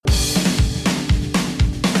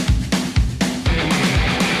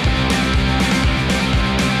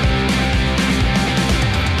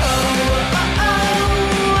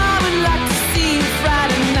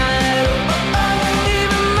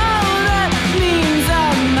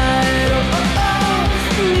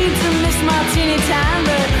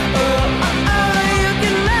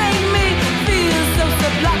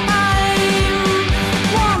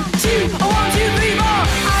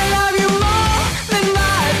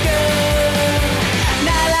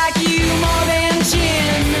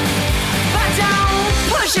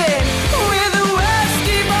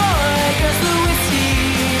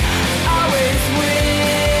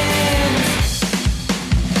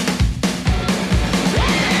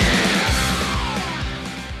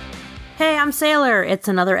I'm Sailor. It's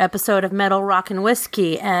another episode of Metal, Rock, and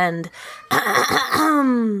Whiskey, and...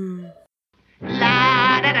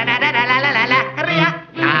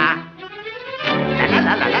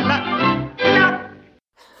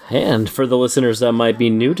 And for the listeners that might be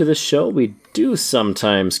new to the show, we do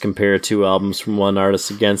sometimes compare two albums from one artist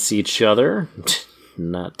against each other.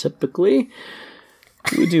 Not typically.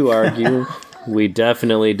 We do argue. We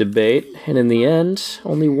definitely debate. And in the end,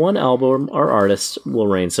 only one album or artist will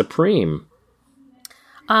reign supreme.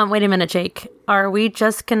 Wait a minute, Jake. Are we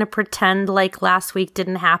just going to pretend like last week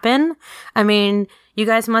didn't happen? I mean, you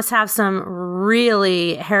guys must have some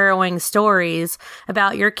really harrowing stories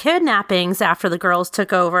about your kidnappings after the girls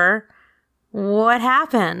took over. What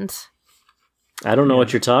happened? I don't know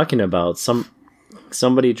what you're talking about.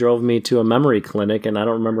 Somebody drove me to a memory clinic, and I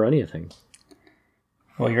don't remember anything.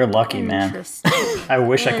 Well, you're lucky, man. I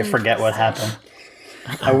wish I could forget what happened.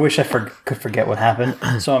 I wish I could forget what happened.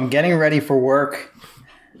 So I'm getting ready for work.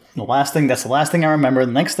 That's the last thing I remember.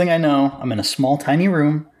 The next thing I know, I'm in a small, tiny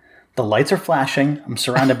room. The lights are flashing. I'm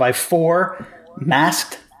surrounded by 4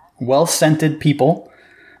 masked, well-scented people.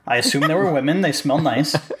 I assume they were women. They smell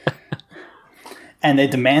nice. And they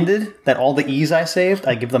demanded that all the E's I saved,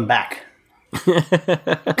 I give them back.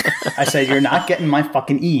 I said, you're not getting my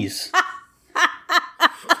fucking E's.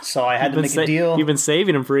 So I had to make a deal. You've been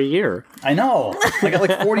saving them for a year. I know. I got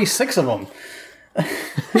like 46 of them.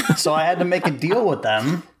 So I had to make a deal with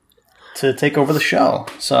them to take over the show.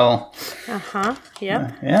 So,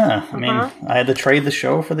 Yep. Yeah. I mean, I had to trade the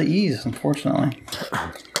show for the E's, unfortunately.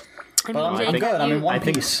 I'm good. I'm in one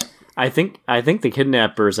piece. I think the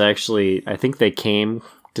kidnappers actually, I think they came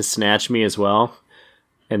to snatch me as well.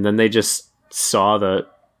 And then they just saw the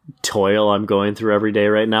toil I'm going through every day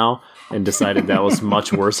right now and decided that was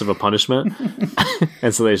much worse of a punishment.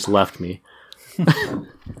 And so they just left me.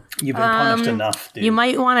 You've been punished enough, dude. You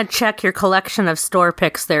might want to check your collection of store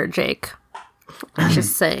picks there, Jake.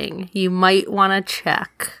 Just saying. You might want to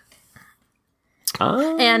check.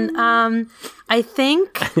 And I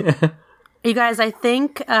think... You guys, I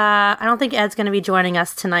don't think Ed's going to be joining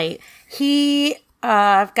us tonight.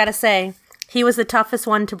 I've got to say, he was the toughest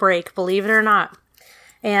one to break, believe it or not.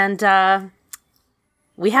 And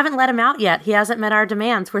we haven't let him out yet. He hasn't met our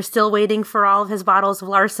demands. We're still waiting for all of his bottles of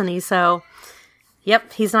larceny, so...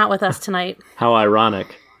 Yep, he's not with us tonight. How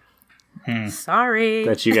ironic. Sorry.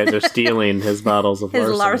 That you guys are stealing his bottles of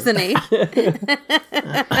larceny.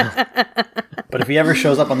 But if he ever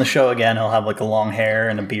shows up on the show again, he'll have like a long hair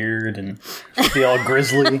and a beard and be all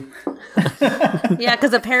grizzly. Yeah,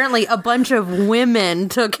 because apparently a bunch of women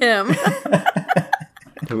took him.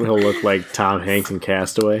 He'll look like Tom Hanks in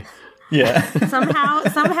Castaway. Yeah.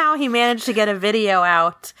 Somehow he managed to get a video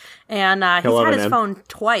out, and he's had his phone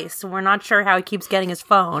twice, so we're not sure how he keeps getting his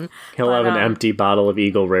phone. He'll have an empty bottle of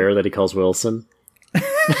Eagle Rare that he calls Wilson.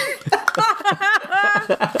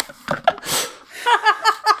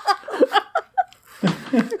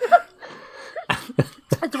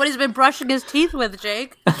 That's what he's been brushing his teeth with,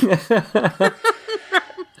 Jake.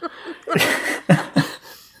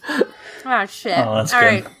 Oh, shit. Oh, that's all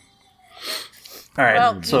good. All right.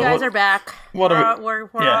 Well, so you guys are back. What we're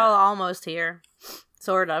all almost here.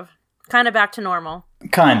 Sort of. Kind of back to normal.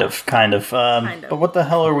 Kind of. But what the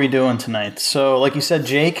hell are we doing tonight? So, like you said,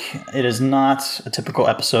 Jake, it is not a typical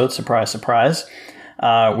episode. Surprise, surprise.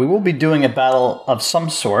 We will be doing a battle of some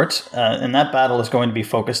sort, and that battle is going to be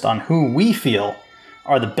focused on who we feel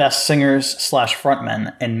are the best singers /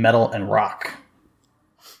 frontmen in metal and rock.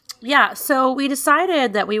 Yeah, so we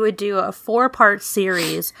decided that we would do a 4-part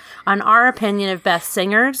series on our opinion of best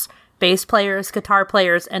singers, bass players, guitar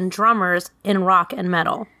players, and drummers in rock and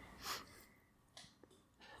metal.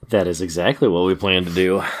 That is exactly what we plan to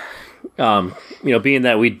do. Being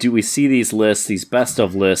that we see these lists, these best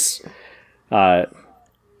of lists, all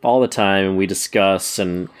the time, and we discuss,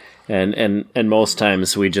 and most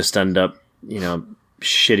times we just end up,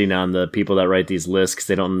 shitting on the people that write these lists because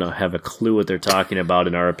they don't have a clue what they're talking about,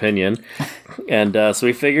 in our opinion. And so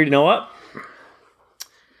we figured, you know what?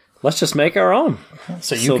 Let's just make our own.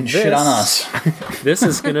 So you can shit on us. This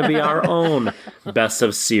is going to be our own best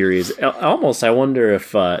of series. Almost, I wonder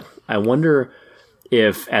if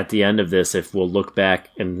at the end of this, if we'll look back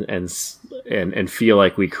and feel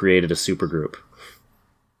like we created a supergroup.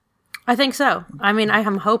 I think so. I mean,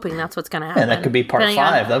 I'm hoping that's what's going to happen. Yeah, that could be part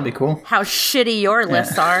 5. That'd be cool. How shitty your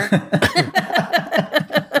lists are.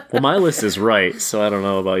 Well, my list is right, so I don't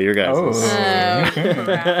know about your guys'.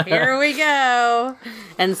 Oh, here we go.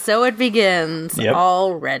 And so it begins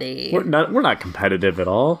already. We're not competitive at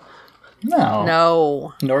all.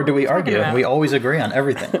 No. Nor do we argue. We always agree on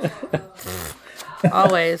everything.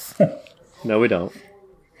 Always. No, we don't.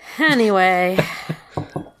 Anyway.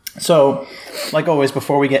 So, like always,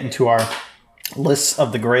 before we get into our lists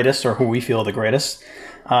of the greatest, or who we feel are the greatest,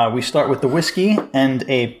 we start with the whiskey and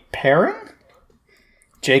a pairing.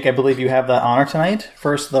 Jake, I believe you have that honor tonight.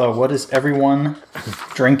 First, though, what is everyone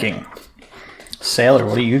drinking? Sailor,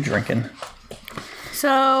 what are you drinking?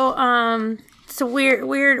 So, it's a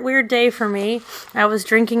weird day for me. I was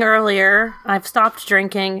drinking earlier. I've stopped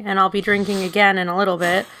drinking, and I'll be drinking again in a little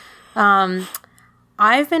bit.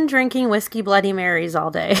 I've been drinking whiskey Bloody Marys all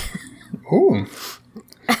day. Ooh.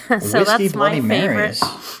 So Whiskey that's my Bloody favorite.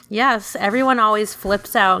 Marys. Yes, everyone always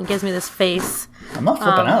flips out and gives me this face. I'm not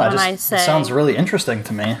flipping out. when It sounds really interesting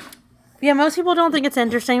to me. Yeah, most people don't think it's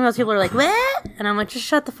interesting. Most people are like, what? And I'm like, just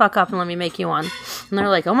shut the fuck up and let me make you one. And they're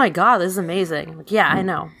like, oh my God, this is amazing. I'm like, yeah, I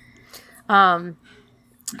know.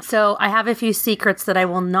 So I have a few secrets that I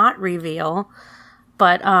will not reveal.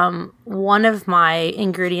 But one of my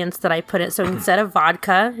ingredients that I put in, so instead of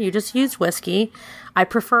vodka, you just use whiskey. I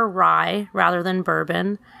prefer rye rather than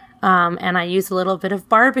bourbon. And I use a little bit of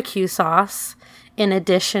barbecue sauce in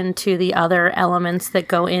addition to the other elements that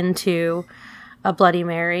go into a Bloody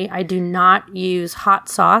Mary. I do not use hot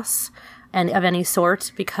sauce of any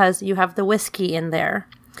sort because you have the whiskey in there.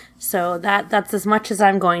 So that's as much as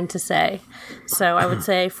I'm going to say. So I would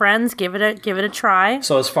say, friends, give it a try.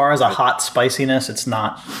 So as far as a hot spiciness, it's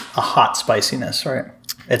not a hot spiciness, right?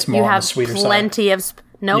 It's more on the sweeter side. Plenty of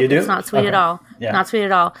nope, it's not sweet at all. Yeah. Not sweet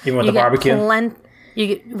at all. Even with the barbecue?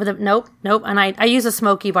 Nope. And I use a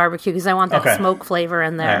smoky barbecue because I want that smoke flavor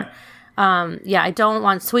in there. Right. I don't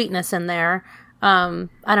want sweetness in there. I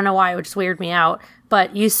don't know why, it would just weird me out.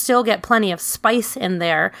 But you still get plenty of spice in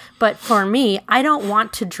there. But for me, I don't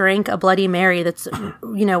want to drink a Bloody Mary that's,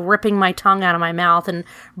 ripping my tongue out of my mouth and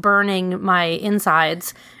burning my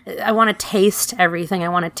insides. I want to taste everything. I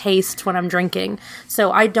want to taste what I'm drinking.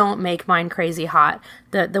 So I don't make mine crazy hot.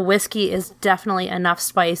 The whiskey is definitely enough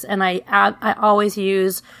spice. And I always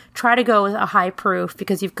try to go with a high proof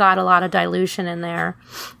because you've got a lot of dilution in there.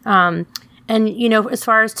 And, as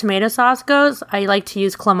far as tomato sauce goes, I like to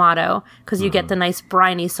use Clamato because you get the nice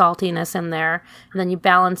briny saltiness in there. And then you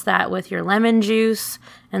balance that with your lemon juice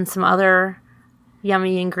and some other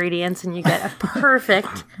yummy ingredients, and you get a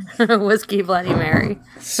perfect whiskey Bloody Mary.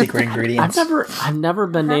 Secret ingredients. I've never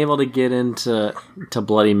been able to get into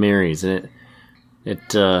Bloody Marys, and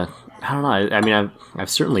it I don't know. I mean, I've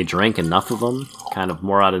certainly drank enough of them, kind of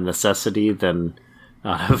more out of necessity than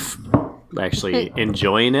out of actually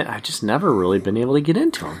enjoying it. I've just never really been able to get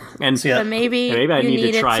into them. And but maybe I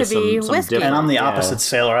need to try some different. And I'm the opposite,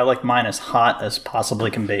 Sailor. I like mine as hot as possibly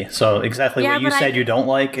can be. So exactly what you said you don't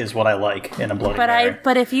like is what I like in a Bloody Mary.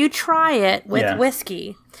 But if you try it with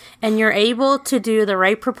whiskey and you're able to do the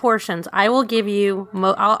right proportions, I will give you.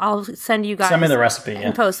 I'll send you guys. Send me the recipe.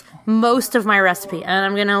 And post most of my recipe, and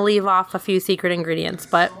I'm going to leave off a few secret ingredients.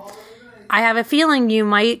 But I have a feeling you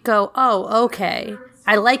might go, oh, okay.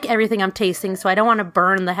 I like everything I'm tasting, so I don't want to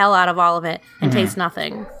burn the hell out of all of it and taste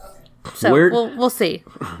nothing. So we'll see.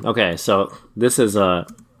 Okay, so this is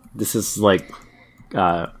like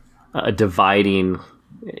a dividing,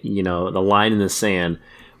 the line in the sand.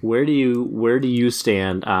 Where do you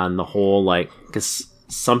stand on the whole, because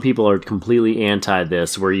some people are completely anti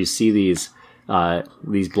this, where you see these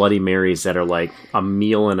Bloody Marys that are like a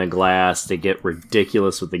meal in a glass. They get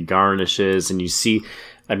ridiculous with the garnishes, and you see.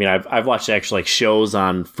 I mean, I've watched actually shows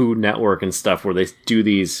on Food Network and stuff where they do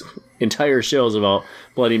these entire shows about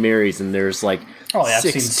Bloody Marys, and there's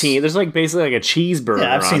 16. There's basically like a cheeseburger.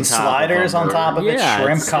 Yeah, I've seen sliders on top of it,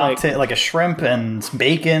 shrimp cocktail, like a shrimp and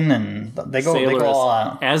bacon, and they go all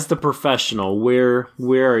out. As the professional, where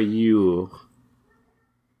are you?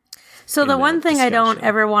 So the one thing I don't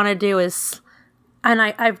ever want to do is, and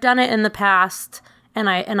I've done it in the past, and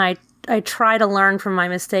I try to learn from my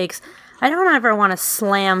mistakes. I don't ever want to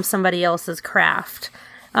slam somebody else's craft.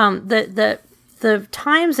 The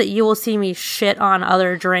times that you will see me shit on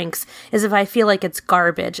other drinks is if I feel like it's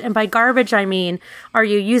garbage. And by garbage, I mean, are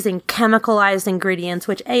you using chemicalized ingredients,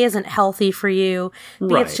 which A, isn't healthy for you,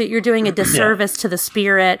 B, you're doing a disservice to the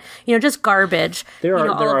spirit, just garbage. There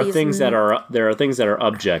are things that are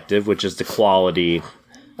objective, which is the quality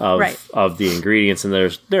of the ingredients, and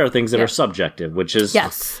there are things that are subjective, which is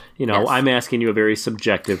I'm asking you a very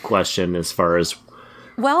subjective question as far as.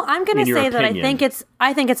 Well, I'm going to say that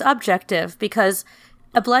I think it's objective because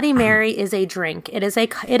a Bloody Mary is a drink. It is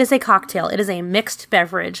a cocktail. It is a mixed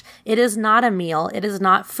beverage. It is not a meal. It is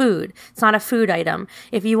not food. It's not a food item.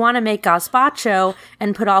 If you want to make gazpacho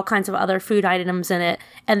and put all kinds of other food items in it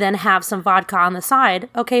and then have some vodka on the side,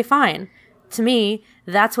 okay, fine. To me,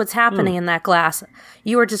 that's what's happening in that glass.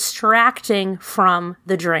 You are distracting from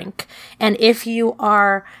the drink. And if you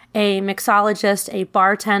are a mixologist, a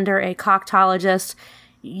bartender, a cocktailologist,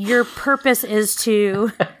 your purpose is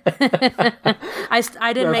to... I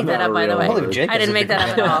didn't make that up, by the way. I didn't make that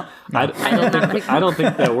up at all. I don't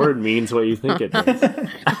think that word means what you think it means.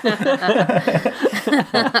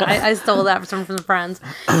 I stole that from some friends.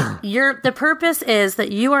 The purpose is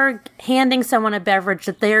that you are handing someone a beverage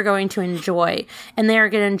that they are going to enjoy, and they are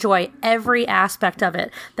going to enjoy every aspect of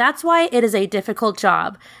it. That's why it is a difficult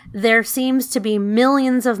job. There seems to be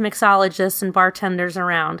millions of mixologists and bartenders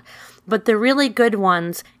around. But the really good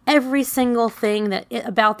ones, every single thing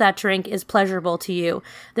about that drink is pleasurable to you.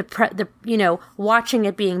 Watching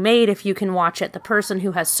it being made, if you can watch it, the person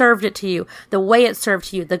who has served it to you, the way it's served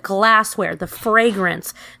to you, the glassware, the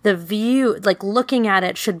fragrance, the view, like looking at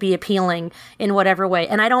it should be appealing in whatever way.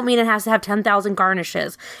 And I don't mean it has to have 10,000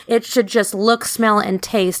 garnishes. It should just look, smell, and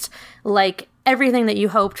taste like everything that you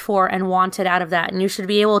hoped for and wanted out of that. And you should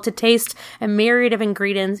be able to taste a myriad of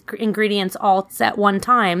ingredients all at one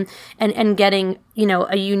time and getting,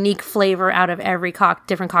 a unique flavor out of every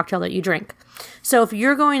different cocktail that you drink. So if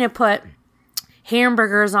you're going to put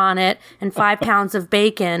hamburgers on it and 5 pounds of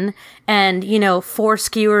bacon and, 4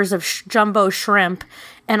 skewers of jumbo shrimp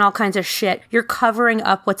and all kinds of shit, you're covering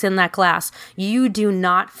up what's in that glass. You do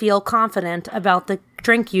not feel confident about the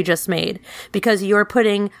drink you just made because you're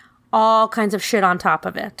putting all kinds of shit on top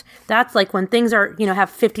of it. That's like when things are, have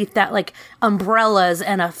 50 like umbrellas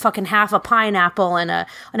and a fucking half a pineapple and an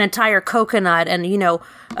entire coconut and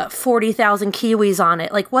 40,000 kiwis on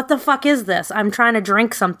it. Like, what the fuck is this? I'm trying to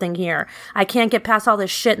drink something here. I can't get past all this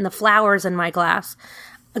shit and the flowers in my glass.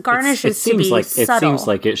 The garnish is to be subtle. It seems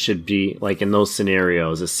like it should be like in those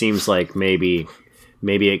scenarios. It seems like maybe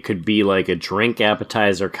it could be like a drink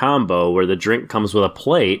appetizer combo where the drink comes with a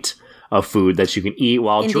plate of food that you can eat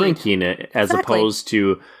while drinking it, as opposed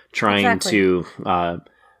to trying to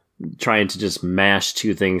just mash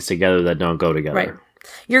two things together that don't go together. Right.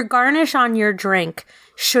 Your garnish on your drink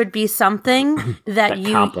should be something that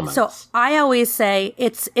you complements. So I always say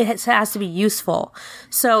it has to be useful.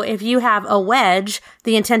 So if you have a wedge,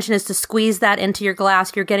 the intention is to squeeze that into your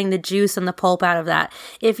glass. You're getting the juice and the pulp out of that.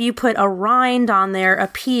 If you put a rind on there, a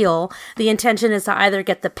peel, the intention is to either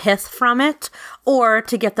get the pith from it or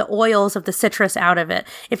to get the oils of the citrus out of it.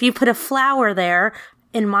 If you put a flower there,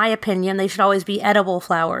 in my opinion, they should always be edible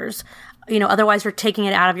flowers. Otherwise you're taking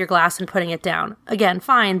it out of your glass and putting it down. Again,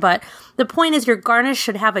 fine, but the point is your garnish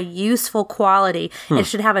should have a useful quality. It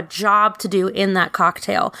should have a job to do in that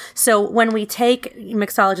cocktail. So when we take,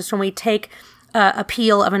 mixologists, when we take a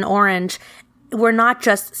peel of an orange, we're not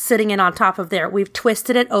just sitting it on top of there. We've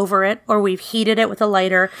twisted it over it, or we've heated it with a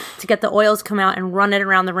lighter to get the oils come out and run it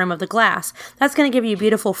around the rim of the glass. That's going to give you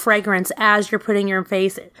beautiful fragrance as you're putting your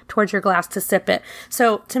face towards your glass to sip it.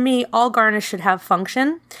 So to me, all garnish should have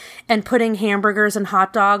function, and putting hamburgers and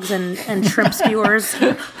hot dogs and shrimp skewers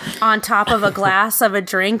on top of a glass of a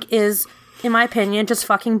drink is, in my opinion, just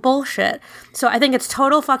fucking bullshit. So I think it's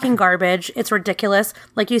total fucking garbage. It's ridiculous.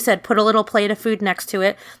 Like you said, put a little plate of food next to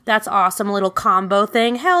it. That's awesome. A little combo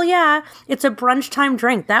thing. Hell yeah. It's a brunch time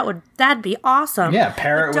drink. That'd be awesome. Yeah,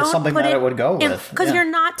 pair it with something that it would go with. Because you're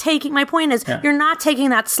not taking, my point is, you're not taking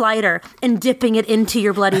that slider and dipping it into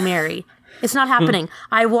your Bloody Mary. It's not happening.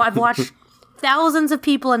 I've watched thousands of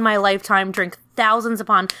people in my lifetime drink thousands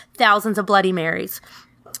upon thousands of Bloody Marys.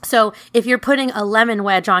 So if you're putting a lemon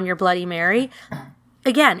wedge on your Bloody Mary,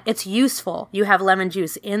 again, it's useful. You have lemon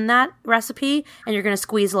juice in that recipe, and you're going to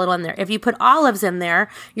squeeze a little in there. If you put olives in there,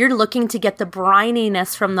 you're looking to get the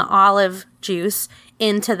brininess from the olive juice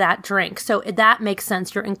into that drink. So that makes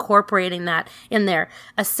sense. You're incorporating that in there.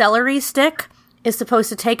 A celery stick is supposed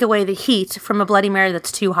to take away the heat from a Bloody Mary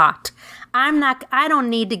that's too hot. I don't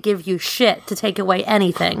need to give you shit to take away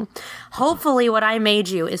anything. Hopefully what I made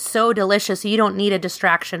you is so delicious you don't need a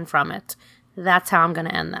distraction from it. That's how I'm going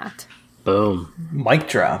to end that. Boom. Mic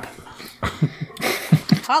drop.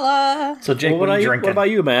 Holla! So Jake, what are you drinking? What about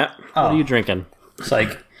you, Matt? Oh. What are you drinking?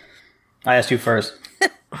 Psych. I asked you first.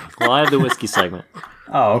 Well, I have the whiskey segment.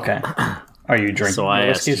 Oh, okay. Are you drinking so I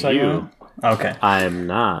whiskey asked segment? You. Okay. I am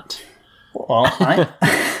not. Well,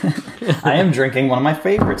 I am drinking one of my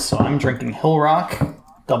favorites. So I'm drinking Hillrock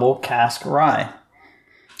Double Cask Rye.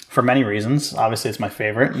 For many reasons. Obviously, it's my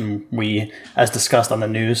favorite. And we, as discussed on the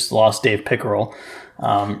news, lost Dave Pickerel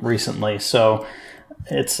recently. So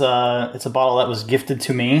it's a bottle that was gifted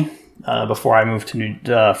to me before I moved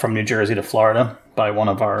to from New Jersey to Florida by one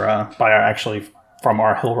of our from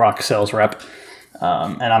our Hillrock sales rep.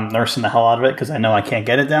 And I'm nursing the hell out of it because I know I can't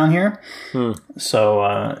get it down here.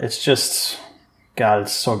 So it's just God,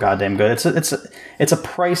 it's so goddamn good. It's a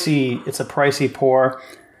pricey pour,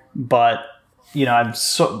 but I'm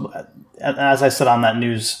so, as I said on that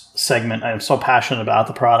news segment, I'm so passionate about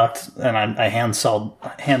the product, and I hand sold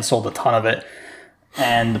a ton of it.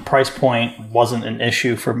 And the price point wasn't an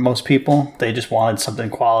issue for most people. They just wanted something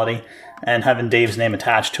quality, and having Dave's name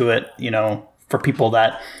attached to it,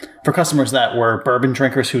 for customers that were bourbon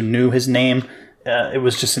drinkers who knew his name, it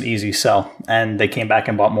was just an easy sell, and they came back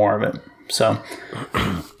and bought more of it. So,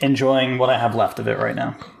 enjoying what I have left of it right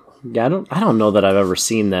now. Yeah, I don't know that I've ever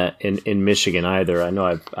seen that in Michigan either. I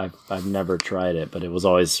know I've never tried it, but it was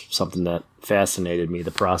always something that fascinated me,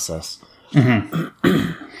 the process.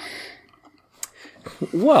 Mm-hmm.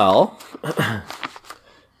 Well,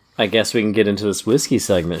 I guess we can get into this whiskey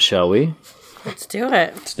segment, shall we? Let's do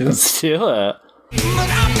it. Let's do it. But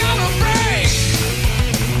I'm gonna break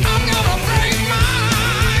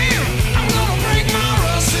my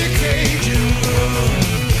rusty cage.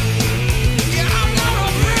 Yeah, I'm gonna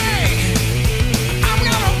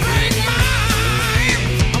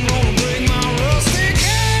break my rusty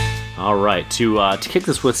cage. All right, to kick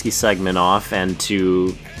this whiskey segment off and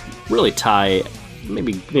to really tie,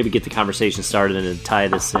 maybe get the conversation started and then tie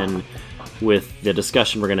this in with the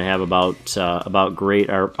discussion we're going to have about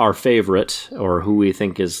our favorite, or who we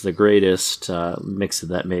think is the greatest, mix of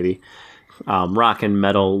that maybe, rock and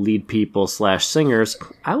metal lead people / singers.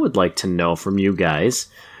 I would like to know from you guys,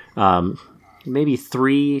 maybe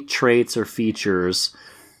 3 traits or features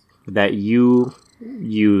that you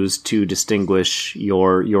use to distinguish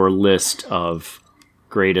your list of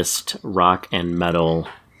greatest rock and metal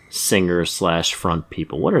singers / front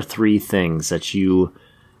people. What are 3 things that you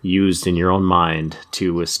used in your own mind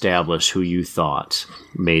to establish who you thought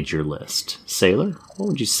made your list? Sailor, what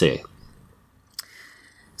would you say?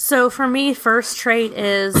 So for me, first trait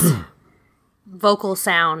is vocal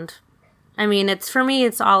sound. I mean,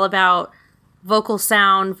 it's all about vocal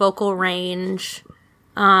sound, vocal range,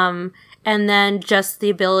 and then just the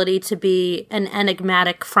ability to be an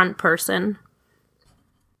enigmatic front person.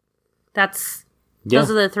 Those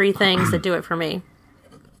are the 3 things that do it for me.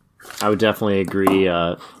 I would definitely agree.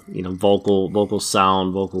 Vocal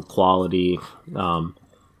sound, vocal quality. I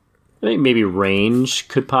think maybe range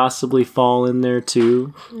could possibly fall in there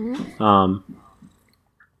too. Mm-hmm.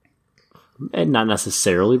 And not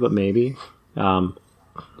necessarily, but maybe. Matt,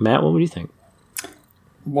 what would you think?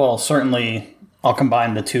 Well, certainly, I'll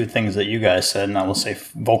combine the 2 things that you guys said, and I will say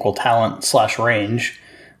vocal talent / range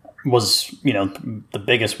was, the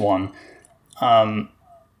biggest one.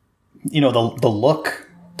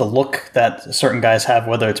 The look that certain guys have,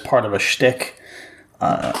 whether it's part of a shtick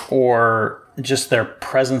or just their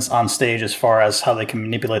presence on stage, as far as how they can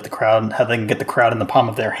manipulate the crowd, how they can get the crowd in the palm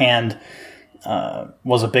of their hand,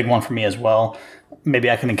 was a big one for me as well. Maybe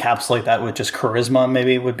I can encapsulate that with just charisma.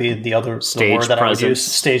 Maybe it would be the word that I would use.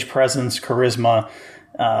 Stage presence, charisma.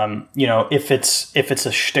 If it's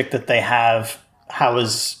a shtick that they have, how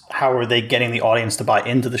are they getting the audience to buy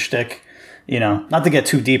into the shtick? Not to get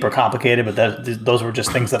too deep or complicated, but those were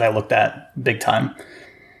just things that I looked at big time.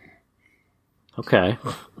 Okay.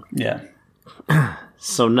 Yeah.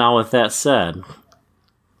 So now with that said,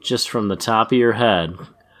 just from the top of your head,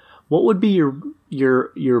 what would be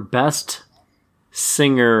your best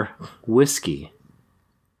singer whiskey?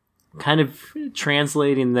 Kind of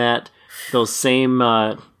translating those same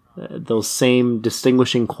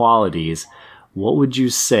distinguishing qualities, what would you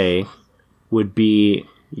say would be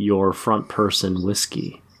your front person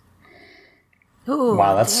whiskey? Ooh,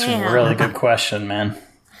 wow, that's a really good question, man.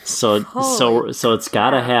 So it's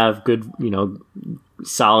got to have good,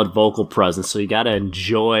 solid vocal presence. So you got to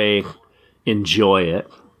enjoy it,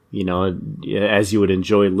 as you would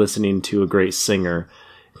enjoy listening to a great singer.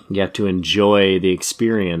 You have to enjoy the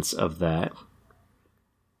experience of that.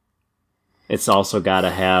 It's also got to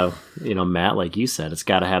have, Matt, like you said, it's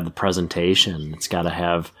got to have the presentation. It's got to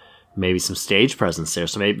have maybe some stage presence there.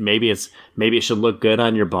 So maybe it should look good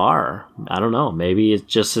on your bar. I don't know. Maybe it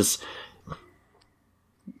just is.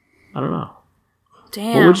 I don't know.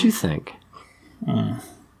 Damn. What would you think? I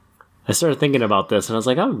started thinking about this, and I was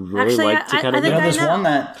like, I would really like to kind of. There's one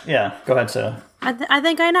that. Yeah, go ahead, Sarah. I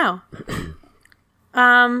think I know.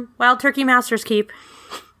 Wild Turkey Master's Keep.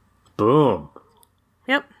 Boom.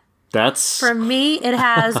 Yep. That's for me. It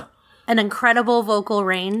has an incredible vocal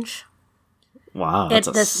range. Wow, that's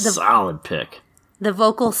a solid pick. The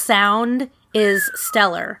vocal sound is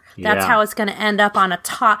stellar. That's how it's going to end up on a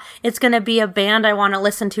top. It's going to be a band I want to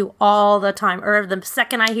listen to all the time. Or the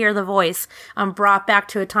second I hear the voice, I'm brought back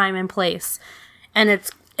to a time and place. And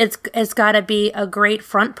it's got to be a great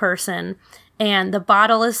front person. And the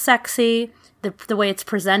bottle is sexy. The way it's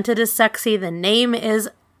presented is sexy. The name is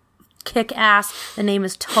kick-ass. The name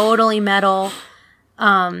is totally metal.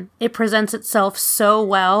 It presents itself so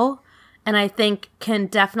well, and I think can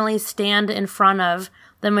definitely stand in front of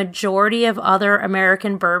the majority of other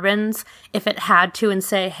American bourbons if it had to, and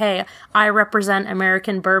say, hey, I represent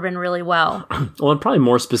American bourbon really well. Well, and probably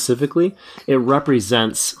more specifically, it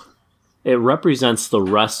represents the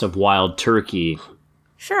rest of Wild Turkey.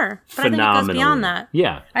 Sure, but Phenomenally. I think it goes beyond that.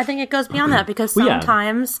 Yeah. I think it goes beyond that because Well, yeah.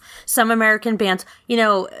 sometimes some American bands,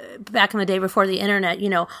 back in the day before the internet,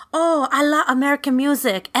 oh, I love American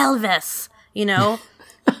music, Elvis,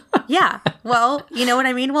 Yeah, well, you know what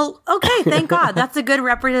I mean? Well, okay, thank God. That's a good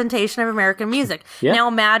representation of American music. Yeah. Now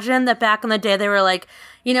imagine that back in the day they were like,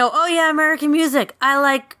 oh yeah, American music. I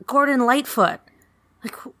like Gordon Lightfoot.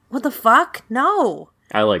 Like, what the fuck? No.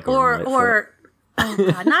 I like Gordon Lightfoot. Or oh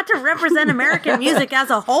God, not to represent American music as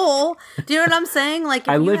a whole. Do you know what I'm saying? Like, if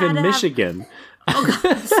I you live had in to Michigan. Oh,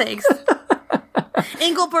 God's sakes.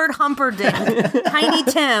 Engelbert Humperdinck, Tiny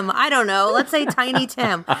Tim. I don't know. Let's say Tiny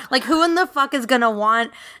Tim. Like, who in the fuck is going to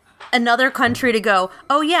want another country to go,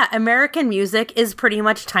 oh, yeah, American music is pretty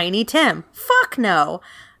much Tiny Tim? Fuck no.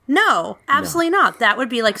 No, absolutely not. That would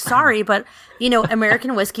be like, sorry, but,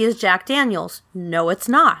 American whiskey is Jack Daniels. No, it's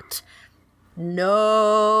not.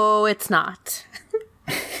 No, it's not.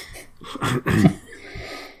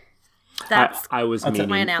 That's I was meaning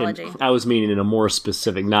my analogy. I was meaning in a more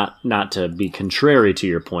specific, not to be contrary to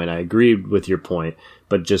your point. I agreed with your point,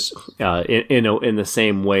 but just in the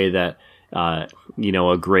same way that a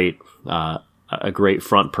great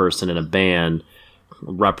front person in a band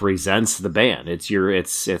represents the band.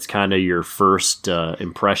 It's kind of your first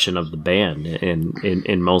impression of the band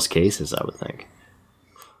in most cases, I would think.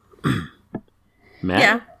 Matt,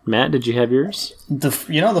 Yeah. Matt, did you have yours? The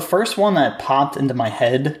first one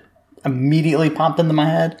that immediately popped into my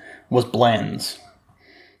head was Bland's.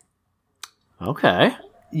 Okay.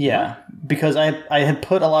 Yeah, because I had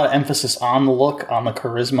put a lot of emphasis on the look, on the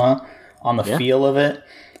charisma, on the feel of it.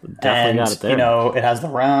 Definitely got it there. It has the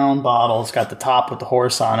round bottle. It's got the top with the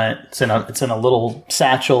horse on it. It's in a little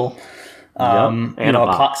satchel. And a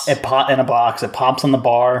box. In a box. It pops on the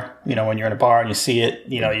bar. When you're in a bar and you see it,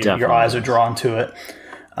 your eyes are drawn to it.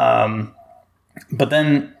 But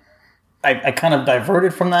then I kind of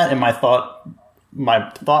diverted from that in my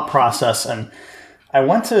thought process, and I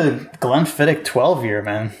went to Glenfiddich 12 year,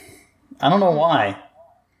 man. I don't know why.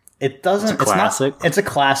 It doesn't. It's a classic. It's a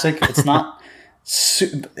classic. It's not.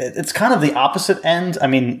 It's kind of the opposite end. I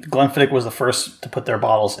mean, Glenfiddich was the first to put their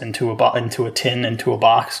bottles into a tin, into a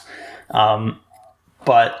box.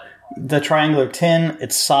 But the triangular tin,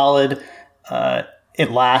 it's solid.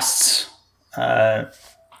 It lasts.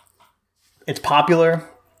 It's popular.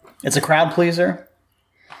 It's a crowd pleaser.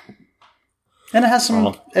 And it has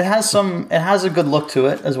a good look to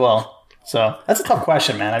it as well. So that's a tough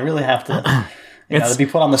question, man. I really have to, to be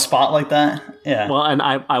put on the spot like that. Yeah. Well, and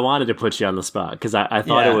I wanted to put you on the spot because I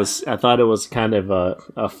thought it was kind of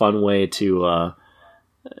a fun way to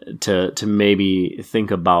maybe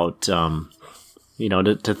think about,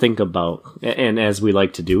 to think about, and as we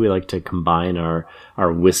like to do, we like to combine our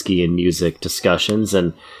whiskey and music discussions,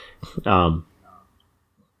 and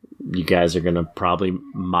you guys are going to probably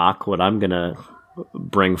mock what I'm going to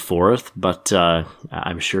bring forth, but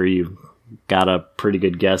I'm sure you got a pretty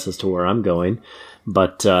good guess as to where I'm going.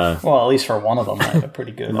 But well, at least for one of them, I have a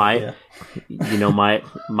pretty good idea.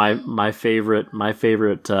 My favorite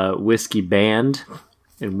whiskey band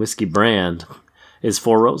and whiskey brand is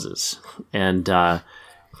Four Roses, and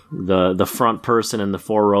the front person in the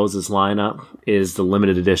Four Roses lineup is the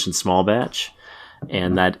limited edition small batch.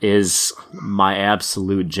 And that is my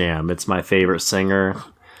absolute jam. It's my favorite singer.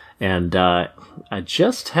 And I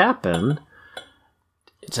just happen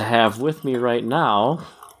to have with me right now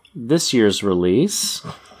this year's release.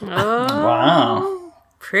 Oh, Wow.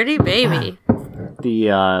 Pretty baby. The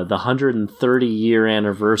 130-year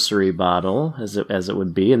anniversary bottle, as it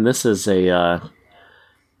would be. And this is this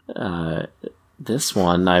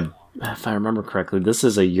one, if I remember correctly, this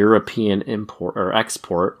is a European import or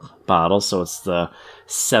export bottle, so it's the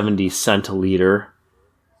 70 centiliter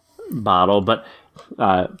bottle. But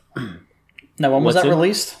now, when was that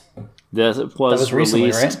released? This was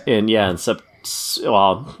recently, released right? in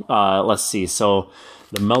let's see. So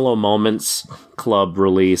the Mellow Moments Club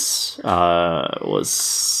release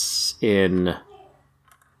was in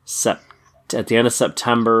at the end of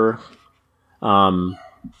September.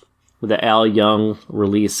 The Al Young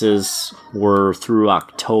releases were through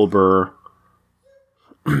October,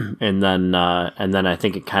 and then I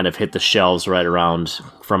think it kind of hit the shelves right around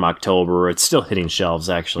from October. It's still hitting shelves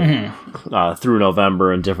actually through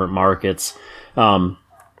November in different markets. But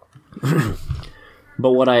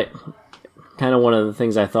what I kind of one of the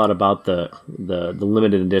things I thought about the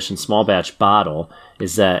limited edition small batch bottle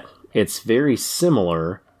is that it's very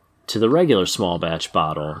similar to the regular small batch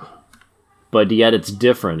bottle, but yet it's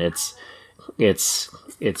different. It's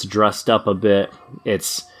dressed up a bit.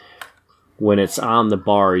 It's when it's on the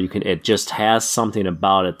bar, it just has something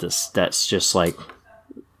about it that's just like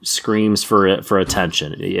screams for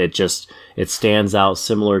attention. It stands out,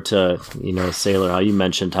 similar to, Sailor, how you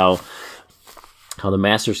mentioned how the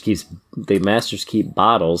Master's Keep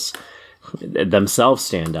bottles themselves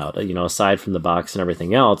stand out. Aside from the box and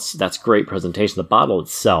everything else, that's great presentation. The bottle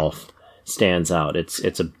itself stands out.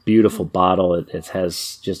 It's a beautiful bottle. It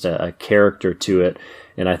has just a character to it.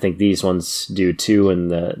 And I think these ones do too,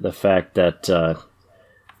 and the fact that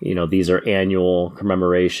these are annual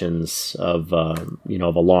commemorations of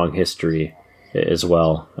of a long history as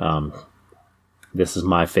well. This is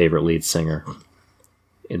my favorite lead singer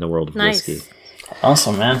in the world of whiskey.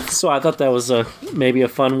 Awesome, man. So I thought that was maybe a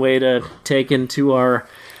fun way to take into our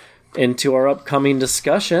upcoming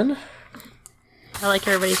discussion. I like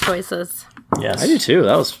everybody's choices. Yes, I do too.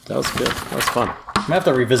 That was good. That was fun. I'm gonna have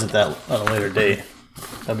to revisit that at a later date.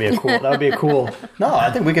 That would be a cool. No,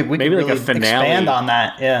 I think we could maybe really like a finale. Expand on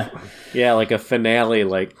that. Yeah. Yeah, like a finale,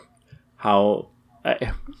 like how,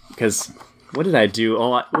 because what did I do?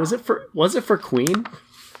 Oh, was it for Queen?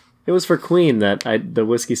 It was for Queen that the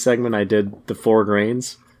whiskey segment I did the 4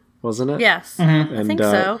 grains, wasn't it? Yes, I think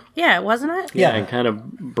so. Yeah, wasn't it? Yeah, and kind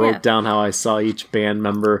of broke down how I saw each band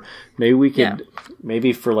member. Maybe we could,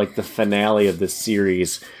 maybe for like the finale of this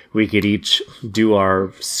series, we could each do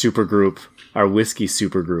our super group, our whiskey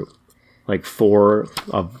super group, like 4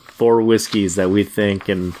 whiskeys that we think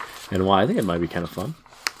and why. I think it might be kind of fun.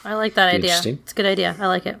 I like that idea. It's a good idea. I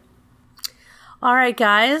like it. All right,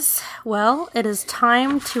 guys. Well, it is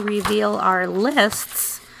time to reveal our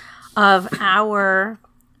lists of our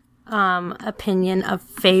opinion of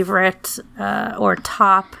favorite or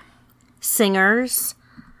top singers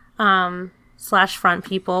 / front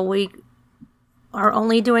people. We are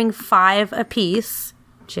only doing 5 apiece,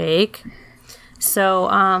 Jake. So,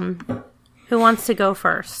 who wants to go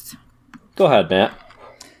first? Go ahead, Matt.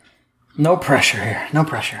 No pressure here. No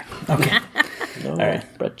pressure. Okay. All right.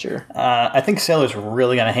 Pressure. I think Sailor's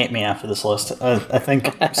really going to hate me after this list. I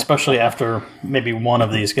think, especially after maybe one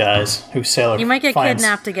of these guys who Sailor You might get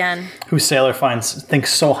kidnapped again. Who Sailor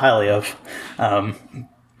thinks so highly of.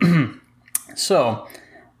 So,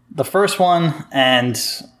 the first one, and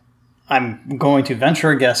I'm going to venture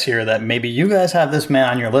a guess here that maybe you guys have this man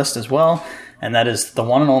on your list as well, and that is the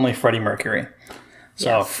one and only Freddie Mercury.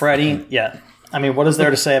 So, yes. Freddie, I mean, what is there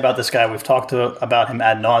to say about this guy? We've talked about him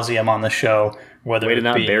ad nauseum on the show. Way to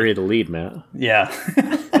not bury the lead, Matt. Yeah.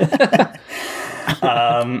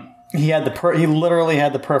 He literally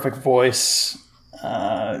had the perfect voice.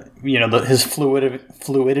 His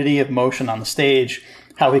fluidity of motion on the stage,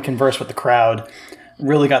 how he conversed with the crowd,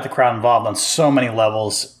 really got the crowd involved on so many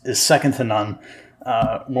levels, is second to none.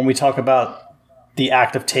 When we talk about the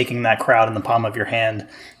act of taking that crowd in the palm of your hand,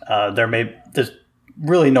 there's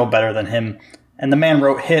really no better than him. And the man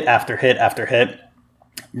wrote hit after hit after hit,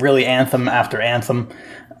 really anthem after anthem,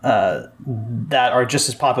 that are just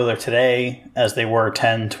as popular today as they were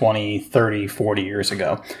 10, 20, 30, 40 years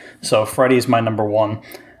ago. So Freddie's my number one.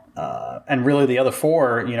 And really the other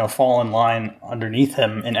 4, fall in line underneath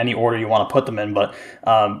him in any order you want to put them in. But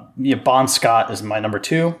Bon Scott is my number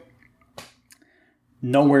 2.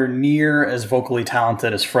 Nowhere near as vocally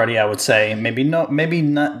talented as Freddie, I would say. Maybe not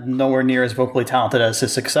nowhere near as vocally talented as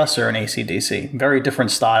his successor in AC/DC. Very different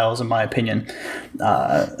styles, in my opinion.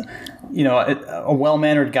 A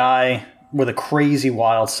well-mannered guy with a crazy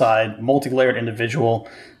wild side, multi-layered individual.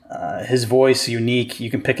 His voice, unique. You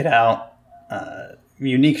can pick it out.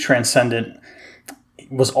 Unique, transcendent.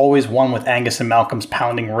 Was always one with Angus and Malcolm's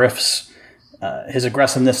pounding riffs. His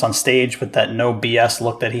aggressiveness on stage with that no BS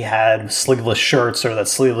look that he had, sleeveless shirts or that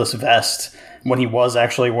sleeveless vest when he was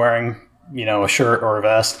actually wearing, a shirt or a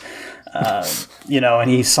vest. And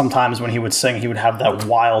he sometimes when he would sing, he would have that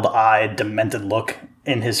wild-eyed, demented look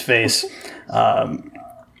in his face,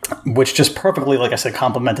 which just perfectly, like I said,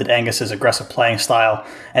 complemented Angus's aggressive playing style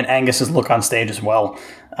and Angus's look on stage as well.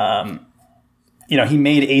 He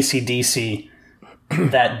made AC/DC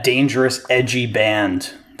that dangerous, edgy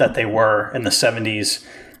band that they were in the 70s,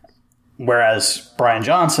 whereas Brian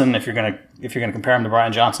Johnson, if you're gonna compare him to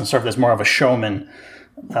Brian Johnson, served as more of a showman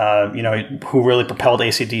who really propelled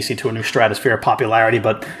AC/DC to a new stratosphere of popularity,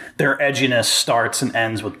 but their edginess starts and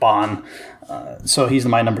ends with Bon. So he's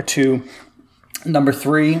my number 2. Number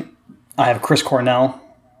 3, I have Chris Cornell.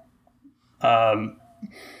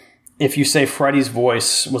 If you say Freddie's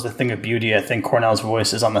voice was a thing of beauty, I think Cornell's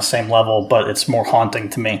voice is on the same level, but it's more haunting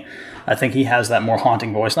to me. I think he has that more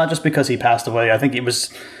haunting voice, not just because he passed away. I think it was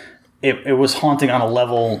haunting on a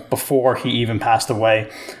level before he even passed away.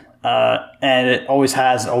 And it always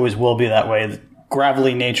has, always will be that way. The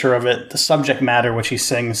gravelly nature of it, the subject matter which he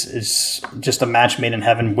sings is just a match made in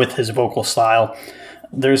heaven with his vocal style.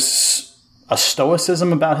 There's a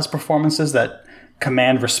stoicism about his performances that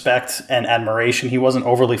command respect and admiration. He wasn't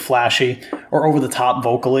overly flashy or over the top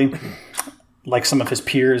vocally like some of his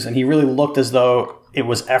peers, and he really looked as though it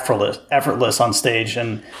was effortless on stage,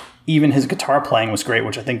 and even his guitar playing was great,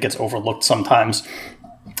 which I think gets overlooked sometimes.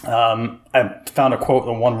 I found a quote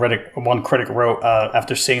that one critic wrote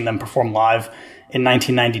after seeing them perform live in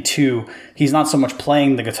 1992. He's not so much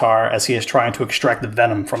playing the guitar as he is trying to extract the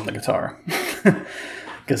venom from the guitar.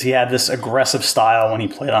 Because he had this aggressive style when he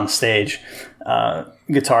played on stage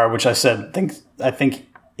guitar, which I think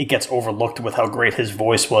it gets overlooked with how great his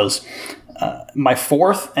voice was. My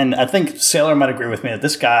 4th, and I think Sailor might agree with me that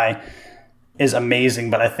this guy is amazing,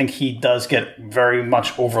 but I think he does get very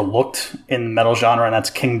much overlooked in the metal genre, and that's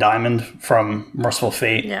King Diamond from Merciful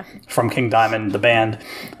Fate. Yeah. From King Diamond, the band.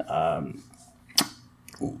 And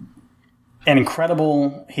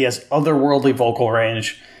incredible. He has otherworldly vocal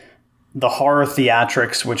range. The horror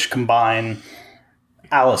theatrics, which combine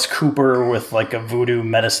Alice Cooper with like a voodoo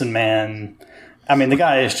medicine man. I mean, the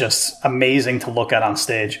guy is just amazing to look at on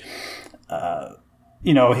stage.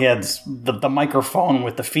 He had the microphone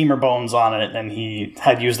with the femur bones on it, and he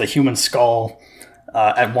had used the human skull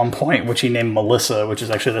at one point, which he named Melissa, which is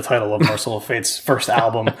actually the title of Merciful Fate's first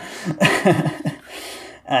album.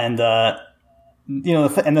 And,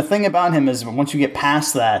 the thing about him is once you get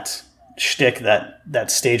past that shtick,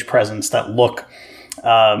 that stage presence, that look,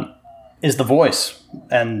 is the voice.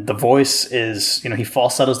 And the voice is, he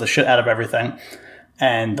falsettos the shit out of everything,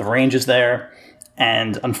 and the range is there.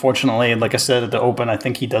 And unfortunately, like I said at the open, I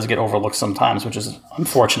think he does get overlooked sometimes, which is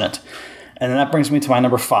unfortunate. And then that brings me to my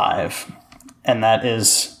number 5, and that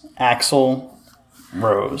is Axl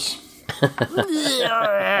Rose.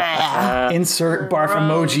 Insert barf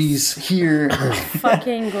emojis here.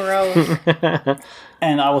 Fucking gross.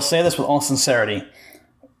 And I will say this with all sincerity.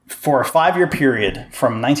 For a 5-year period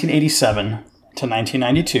from 1987 to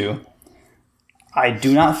 1992, I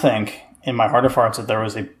do not think, in my heart of hearts, that there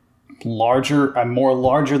was a more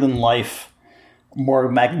larger than life, more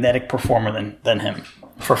magnetic performer than him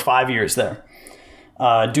for 5 years there.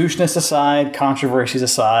 Doucheness aside, controversies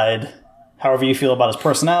aside, however you feel about his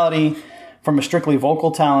personality, from a strictly vocal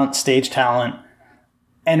talent, stage talent,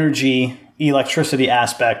 energy, electricity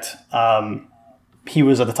aspect, he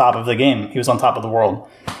was at the top of the game. He was on top of the world.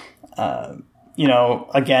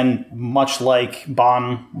 Again, much like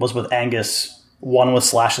Bon was with Angus, one with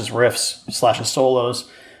Slash's riffs, Slash's solos,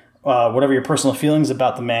 whatever your personal feelings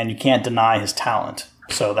about the man, you can't deny his talent.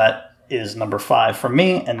 So that is number 5 for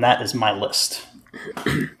me, and that is my list.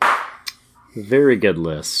 Very good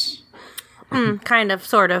list. Kind of,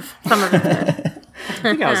 sort of. Some of it's good.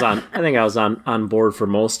 I think I was on board for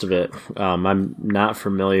most of it. I'm not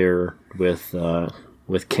familiar with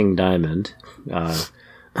King Diamond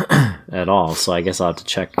at all, so I guess I'll have to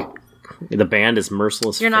check. The band is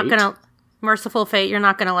Merciless Fate. You're not gonna Merciful Fate. You're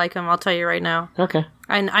not gonna like him. I'll tell you right now. Okay.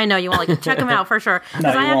 I know you won't like him. Check him out for sure. No,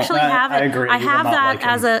 I actually have it. I agree. I You have will not that like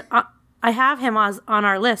as him. I have him on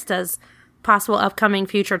our list as possible upcoming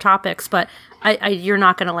future topics, but you're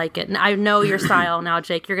not going to like it. And I know your style now,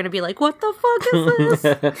 Jake. You're going to be like, what the fuck is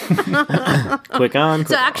this? Quick on.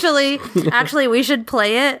 So actually, we should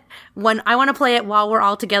play it I want to play it while we're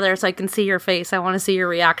all together so I can see your face. I want to see your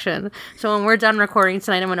reaction. So when we're done recording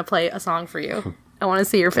tonight, I'm going to play a song for you. I want to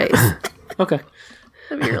see your face. Okay.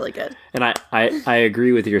 That'd be really good. And I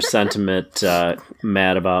agree with your sentiment,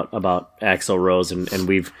 Matt, about Axl Rose, and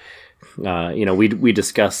we've, we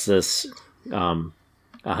discussed this on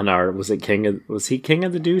our was he King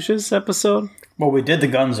of the Douches episode? Well, we did the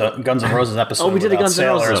Guns N' Roses episode. Oh, we did the Guns N'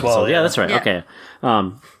 Roses as well. episode. Yeah, that's right. Yeah. Okay.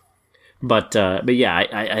 But yeah,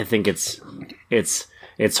 I think it's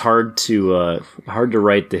hard to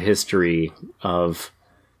write the history of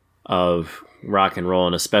rock and roll,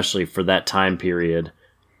 and especially for that time period,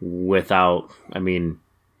 without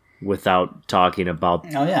talking about.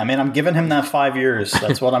 Oh yeah, I'm giving him that 5 years.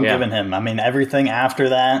 That's what I'm Yeah. giving him. Everything after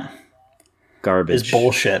that garbage is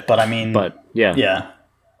bullshit. But But yeah, yeah.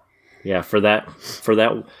 Yeah, for that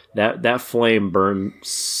flame burned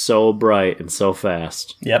so bright and so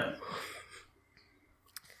fast. Yep.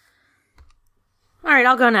 All right,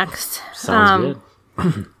 I'll go next. Sounds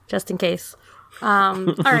good. Just in case. All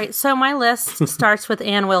right, so my list starts with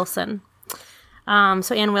Ann Wilson.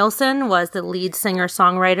 So Ann Wilson was the lead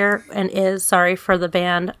singer-songwriter and is, for the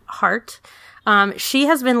band Heart. She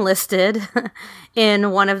has been listed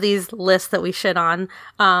in one of these lists that we shit on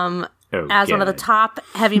as one of the top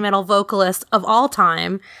heavy metal vocalists of all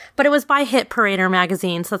time, but it was by Hit Parader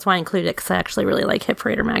magazine, so that's why I included it, because I actually really like Hit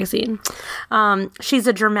Parader magazine. She's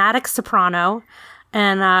a dramatic soprano,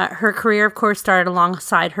 and her career, of course, started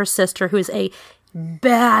alongside her sister, who is a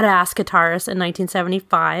badass guitarist in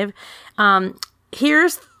 1975.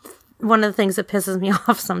 Here's one of the things that pisses me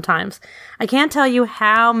off sometimes. I can't tell you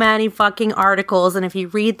how many fucking articles, and if you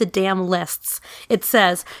read the damn lists, it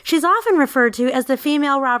says, she's often referred to as the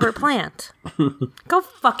female Robert Plant. Go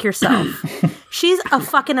fuck yourself. She's a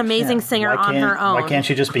fucking amazing singer on her own. Why can't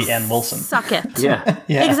she just be Ann Wilson? Suck it. Yeah.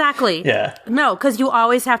 Exactly. Yeah. No, because you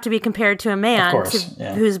always have to be compared to a man Of course,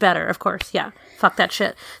 who's better, of course. Yeah. Fuck that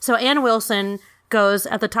shit. So Ann Wilson goes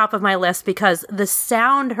at the top of my list because the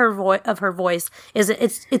sound of her voice is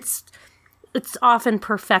it's often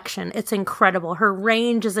perfection. It's incredible. Her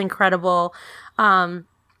range is incredible.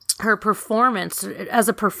 Her performance as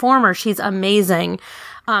a performer, she's amazing.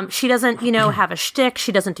 She doesn't, have a shtick.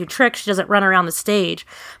 She doesn't do tricks. She doesn't run around the stage.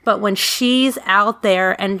 But when she's out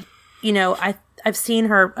there, and I've seen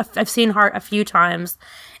her a few times,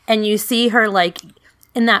 and you see her like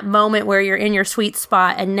in that moment where you're in your sweet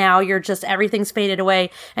spot and now you're just, everything's faded away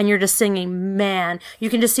and you're just singing, man, you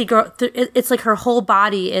can just see it's like her whole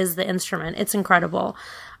body is the instrument. It's incredible.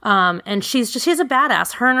 And she's a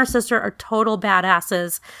badass. Her and her sister are total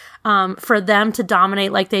badasses. For them to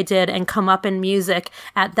dominate like they did and come up in music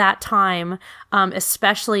at that time,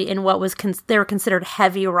 especially in what was they were considered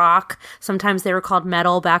heavy rock. Sometimes they were called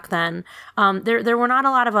metal back then. There were not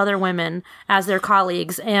a lot of other women as their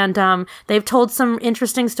colleagues, and they've told some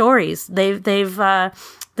interesting stories. The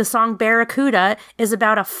song Barracuda is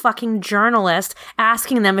about a fucking journalist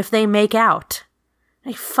asking them if they make out.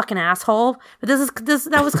 You fucking asshole. But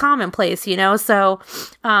that was commonplace, So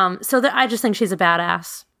I just think she's a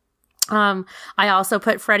badass. I also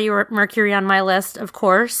put Freddie Mercury on my list, of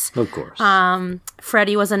course. Of course.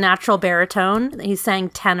 Freddie was a natural baritone. He sang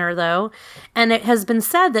tenor, though. And it has been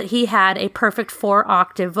said that he had a perfect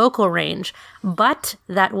 4-octave vocal range. But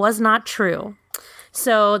that was not true.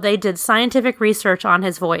 So they did scientific research on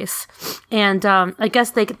his voice. And I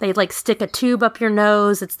guess they like stick a tube up your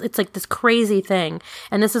nose. It's like this crazy thing.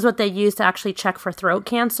 And this is what they use to actually check for throat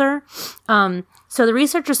cancer. So the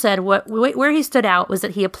researcher said where he stood out was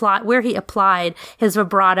that he applied his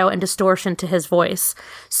vibrato and distortion to his voice.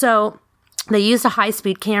 So they used a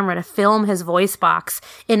high-speed camera to film his voice box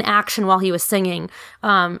in action while he was singing.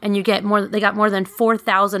 And they got more than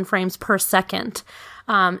 4,000 frames per second.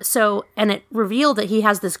 And it revealed that he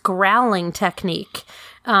has this growling technique.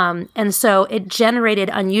 And so it generated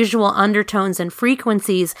unusual undertones and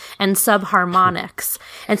frequencies and subharmonics.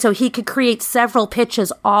 And so he could create several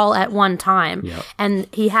pitches all at one time. Yep. And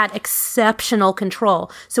he had exceptional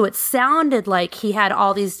control. So it sounded like he had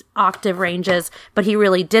all these octave ranges, but he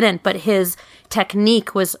really didn't. But his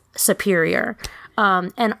technique was superior.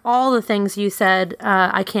 And all the things you said,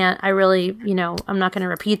 I'm not going to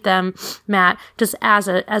repeat them, Matt, just as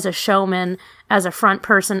a showman, as a front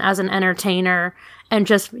person, as an entertainer, and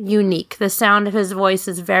just unique. The sound of his voice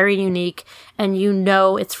is very unique, and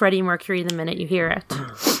it's Freddie Mercury the minute you hear it.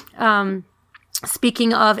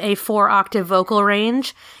 Speaking of a 4-octave vocal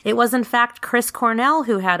range, it was in fact Chris Cornell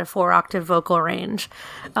who had a 4-octave vocal range,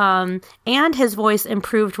 and his voice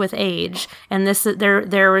improved with age. And this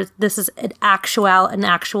is an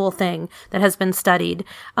actual thing that has been studied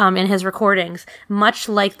in his recordings. Much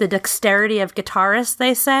like the dexterity of guitarists,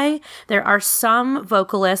 they say there are some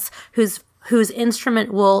vocalists whose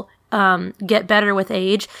instrument will get better with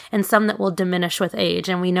age, and some that will diminish with age.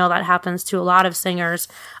 And we know that happens to a lot of singers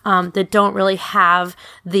that don't really have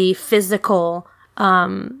the physical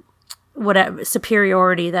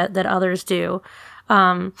superiority that others do.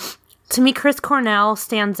 To me, Chris Cornell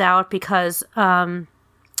stands out because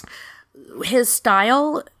his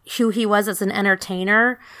style, who he was as an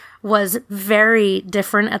entertainer, was very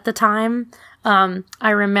different at the time.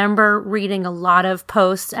 I remember reading a lot of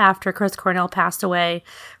posts after Chris Cornell passed away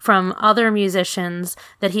from other musicians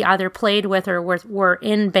that he either played with or were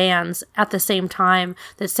in bands at the same time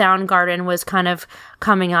that Soundgarden was kind of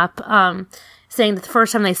coming up, saying that the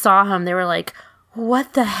first time they saw him, they were like,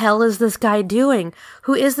 what the hell is this guy doing?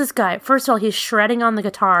 Who is this guy? First of all, he's shredding on the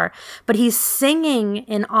guitar, but he's singing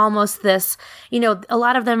in almost this, a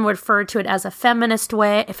lot of them refer to it as a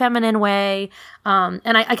feminine way.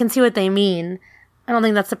 And I can see what they mean. I don't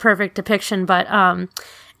think that's the perfect depiction, but,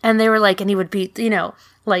 and they were like, and he would be,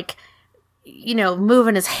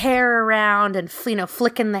 moving his hair around and,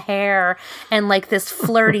 flicking the hair and like this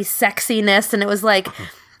flirty sexiness. And it was like,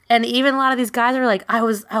 and even a lot of these guys are like, I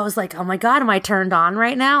was like, oh my God, am I turned on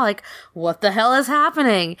right now? Like, what the hell is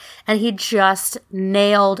happening? And he just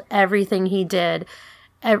nailed everything he did.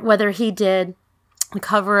 Whether he did a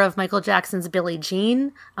cover of Michael Jackson's Billie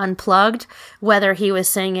Jean, Unplugged, whether he was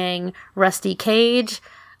singing Rusty Cage,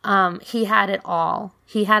 he had it all.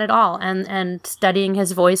 He had it all. And studying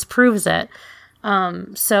his voice proves it.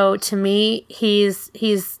 So to me,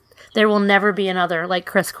 there will never be another like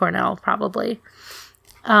Chris Cornell, probably.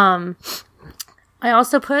 I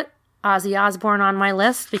also put Ozzy Osbourne on my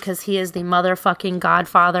list because he is the motherfucking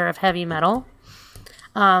godfather of heavy metal.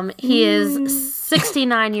 He is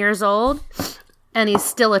 69 years old and he's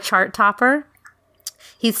still a chart topper.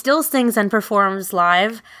 He still sings and performs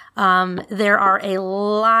live. There are a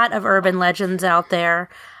lot of urban legends out there,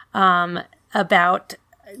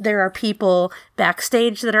 there are people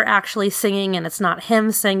backstage that are actually singing and it's not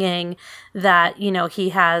him singing, that,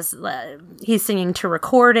 he's singing to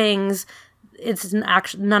recordings. It's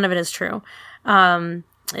actually, none of it is true. And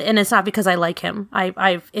it's not because I like him.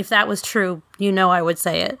 If that was true, I would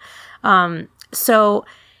say it. So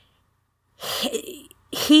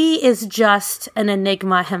he is just an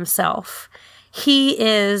enigma himself. He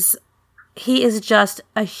is just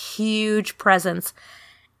a huge presence.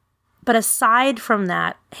 But aside from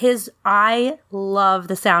that, I love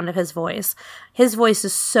the sound of his voice. His voice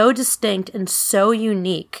is so distinct and so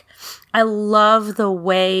unique. I love the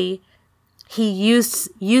way he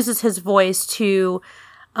uses his voice to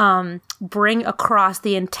bring across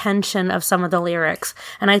the intention of some of the lyrics.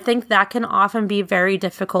 And I think that can often be very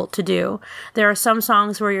difficult to do. There are some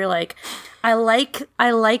songs where you're like, I like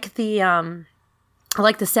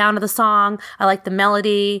the sound of the song. I like the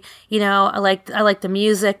melody. I like the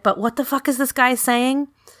music. But what the fuck is this guy saying?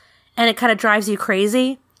 And it kind of drives you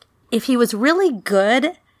crazy. If he was really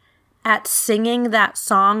good at singing that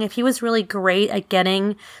song, if he was really great at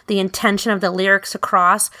getting the intention of the lyrics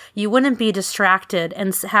across, you wouldn't be distracted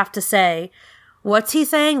and have to say, what's he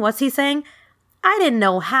saying? What's he saying? I didn't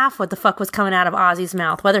know half what the fuck was coming out of Ozzy's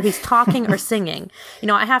mouth, whether he's talking or singing.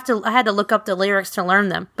 I had to look up the lyrics to learn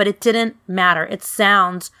them, but it didn't matter. It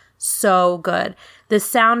sounds so good. The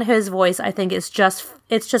sound of his voice, I think, it's just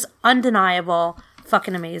undeniable,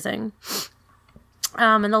 fucking amazing.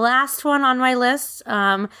 And the last one on my list,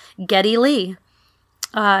 Geddy Lee.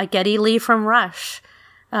 Geddy Lee from Rush.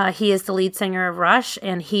 He is the lead singer of Rush,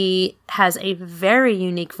 and he has a very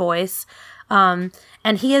unique voice.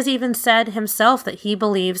 And he has even said himself that he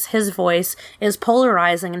believes his voice is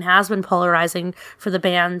polarizing and has been polarizing for the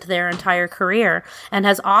band their entire career, and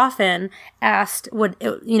has often asked,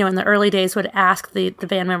 in the early days would ask the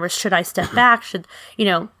band members, should I step back?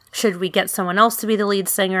 Should we get someone else to be the lead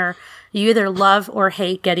singer? You either love or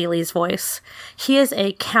hate Geddy Lee's voice. He is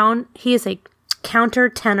a counter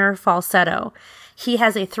tenor falsetto. He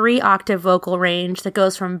has a 3-octave vocal range that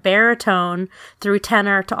goes from baritone through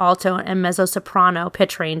tenor to alto and mezzo-soprano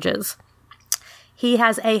pitch ranges. He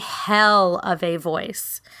has a hell of a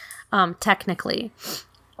voice, technically.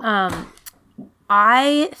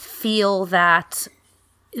 I feel that,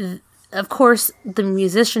 of course, the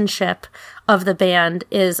musicianship of the band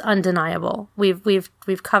is undeniable. We've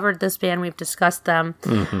covered this band, we've discussed them.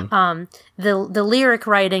 Mm-hmm. The lyric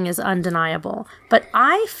writing is undeniable, but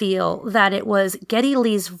I feel that it was Geddy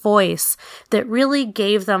Lee's voice that really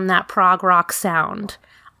gave them that prog rock sound.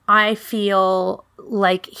 I feel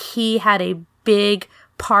like he had a big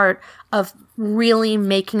part of really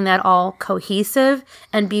making that all cohesive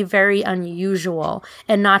and be very unusual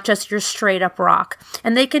and not just your straight up rock.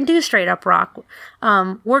 And they can do straight up rock.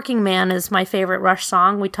 Working Man is my favorite Rush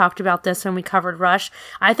song. We talked about this when we covered Rush.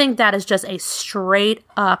 I think that is just a straight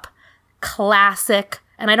up classic,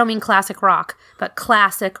 and I don't mean classic rock, but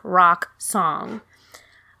classic rock song.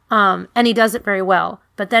 And he does it very well.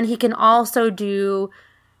 But then he can also do,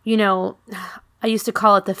 I used to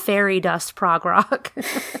call it the fairy dust prog rock.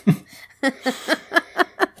 Like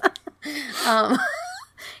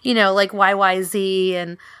YYZ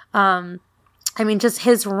and, just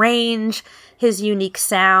his range, his unique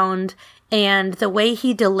sound, and the way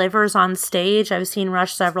he delivers on stage. I've seen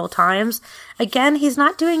Rush several times. Again, he's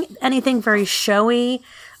not doing anything very showy.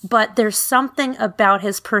 but there's something about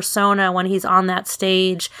his persona when he's on that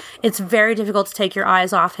stage. It's very difficult to take your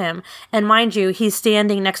eyes off him. And mind you, he's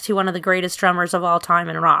standing next to one of the greatest drummers of all time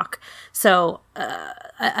in rock. So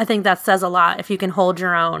I think that says a lot if you can hold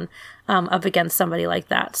your own up against somebody like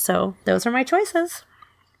that. So those are my choices.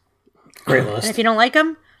 Great list. And if you don't like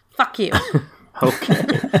them, fuck you. Okay.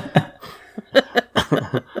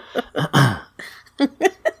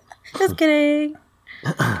 Just kidding.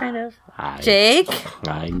 Kind of. Jake?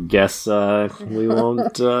 I guess we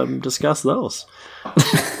won't discuss those.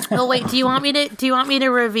 Oh wait, do you want me to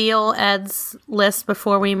reveal Ed's list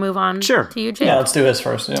before we move on Sure. to you, Jake? Yeah, let's do this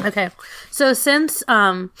first. Yeah. Okay. So since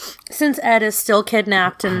Ed is still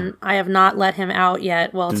kidnapped and I have not let him out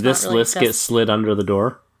yet, well, it's Did this not really list get slid under the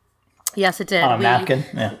door? Yes, it did. On a napkin.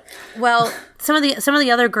 Yeah. Well, some of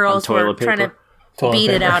the other girls On were toilet trying to paper? Toilet beat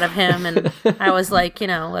it paper. out of him, and I was like,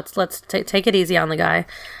 let's take it easy on the guy.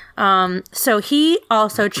 So he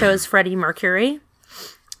also chose Freddie Mercury.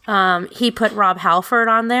 He put Rob Halford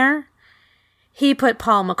on there. He put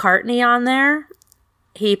Paul McCartney on there.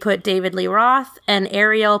 He put David Lee Roth and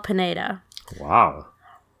Ariel Pineda. Wow.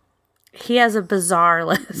 He has a bizarre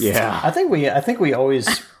list. Yeah. I think we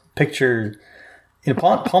always picture,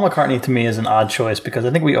 Paul McCartney to me is an odd choice because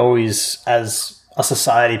I think we always, as a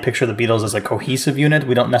society, picture the Beatles as a cohesive unit.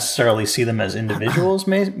 We don't necessarily see them as individuals,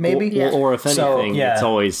 maybe. Yeah. Or if anything, So, yeah. it's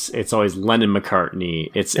always Lennon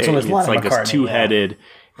McCartney. It's always Lennon like McCartney, this two-headed,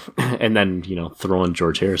 and then throw in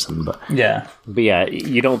George Harrison. But Yeah. yeah,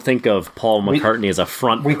 you don't think of Paul McCartney as a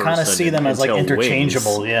front. We kind of person see them as like until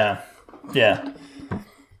interchangeable. Wings. Yeah. Yeah.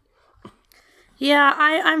 Yeah,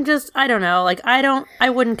 I don't know. Like, I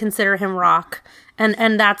wouldn't consider him rock.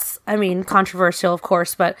 And that's, controversial, of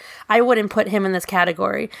course, but I wouldn't put him in this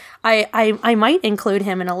category. I might include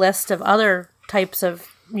him in a list of other types of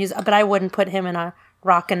music, but I wouldn't put him in a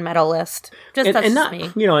rock and metal list. That's and just not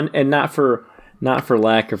me. and not for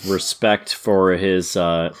lack of respect for his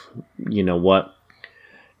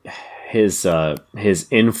his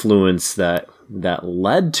influence that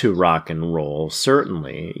led to rock and roll.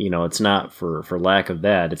 Certainly, it's not for lack of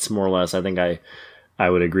that. It's more or less, I think I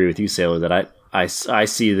would agree with you, Sailor, that I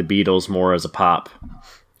see the Beatles more as a pop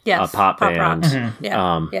Yes, band. rock. Mm-hmm.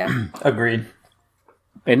 Yeah, yeah. Agreed.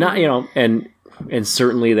 And not and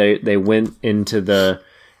certainly they went into the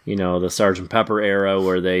the Sgt. Pepper era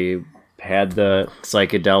where they had the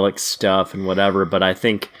psychedelic stuff and whatever, but I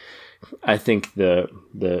think the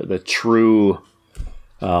true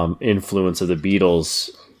influence of the Beatles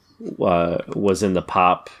was in the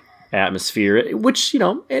pop atmosphere, which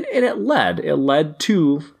and it led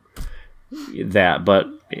to that, but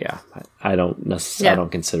yeah, I don't necessarily I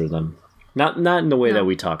don't consider them not in the way that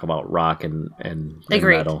we talk about rock and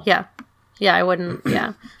Agreed. metal. Yeah, I wouldn't.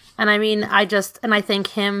 Yeah, and I think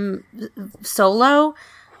him solo,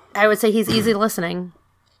 I would say he's easy listening.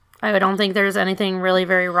 I don't think there's anything really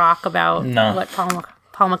very rock about what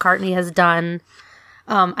Paul McCartney has done.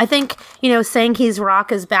 I think saying he's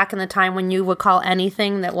rock is back in the time when you would call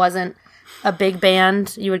anything that wasn't a big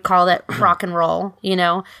band, you would call it rock and roll.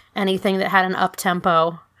 Anything that had an up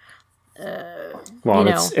tempo. Well,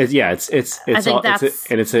 it's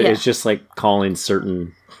just like calling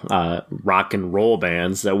certain rock and roll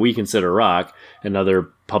bands that we consider rock, and other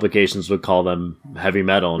publications would call them heavy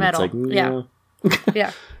metal, and it's like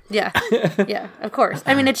yeah, of course.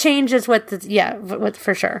 It changes with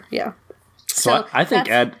for sure. Yeah. So I think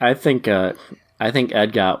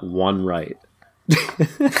Ed got one right.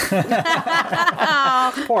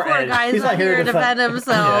 Poor Poor Ed. guy's He's not here to defend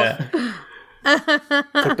himself. Yeah.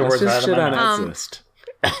 Took the words Just out shit of on my mouth. Ed's list.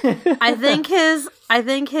 I think his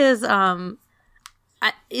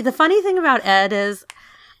the funny thing about Ed is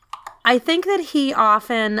I think that he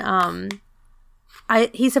often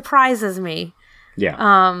he surprises me. Yeah.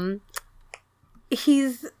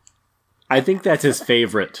 I think that's his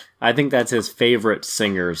favorite. I think that's his favorite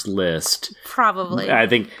singers list. Probably. I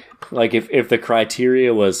think like if the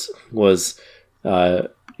criteria was who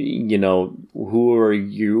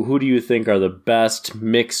do you think are the best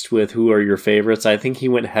mixed with who are your favorites, I think he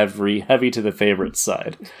went heavy to the favorite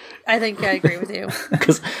side. I think I agree with you.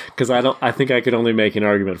 Because I think I could only make an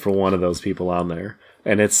argument for one of those people on there,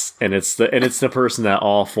 and it's the person that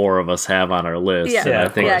all four of us have on our list. Yeah, and I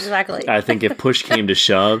think, exactly. I think if push came to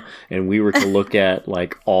shove and we were to look at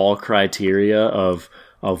like all criteria of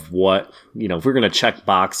what if we're going to check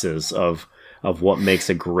boxes of what makes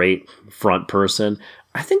a great front person,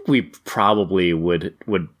 I think we probably would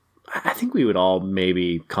I think we would all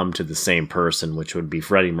maybe come to the same person, which would be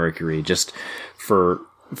Freddie Mercury, just for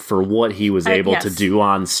what he was able to do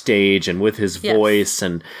on stage and with his voice.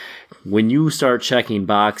 And when you start checking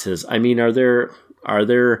boxes, are there Are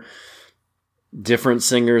there different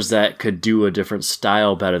singers that could do a different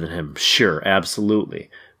style better than him? Sure, absolutely.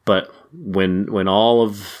 But when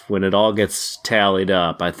it all gets tallied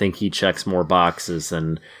up, I think he checks more boxes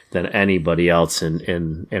than anybody else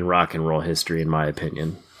in rock and roll history, in my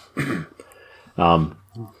opinion.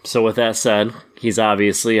 So with that said, he's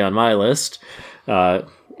obviously on my list,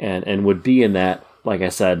 and would be in that. Like I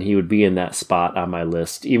said, he would be in that spot on my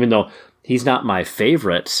list, even though he's not my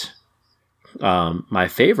favorite. My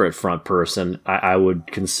favorite front person, I would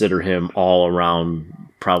consider him all around,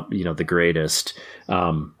 probably the greatest.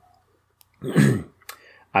 I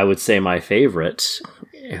would say my favorite,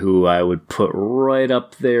 who I would put right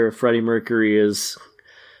up there, Freddie Mercury is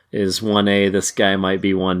 1A. This guy might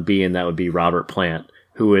be 1B, and that would be Robert Plant,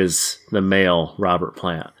 who is the male Robert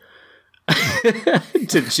Plant.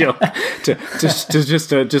 To joke, to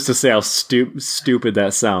say how stupid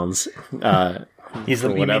that sounds. He's the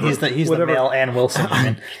male Ann Wilson. I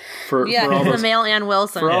mean. He's the male Ann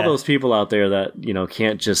Wilson. For all those people out there that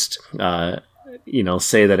can't just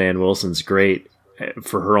say that Ann Wilson's great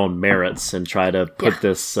for her own merits and try to put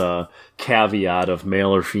this caveat of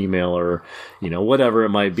male or female or whatever it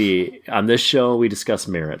might be. On this show, we discuss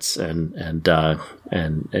merits and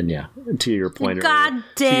yeah. To your point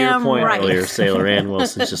earlier, Sailor Ann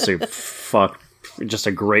Wilson's just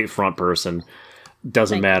a great front person.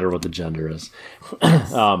 Doesn't matter what the gender is.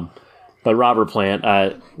 But Robert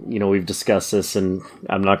Plant, we've discussed this, and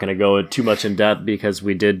I'm not going to go too much in depth because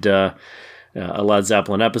we did a Led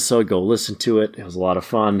Zeppelin episode. Go listen to it. It was a lot of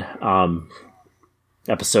fun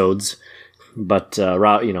episodes. But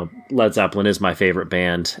Led Zeppelin is my favorite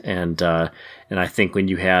band, and I think when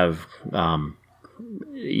you have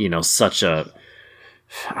such a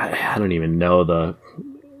I don't even know the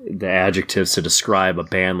adjectives to describe a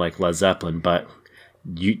band like Led Zeppelin, but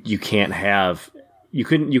you couldn't have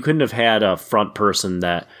had a front person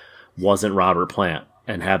that wasn't Robert Plant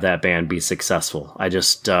and have that band be successful. I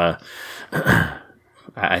just I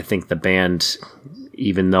think the band,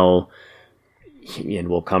 even though, and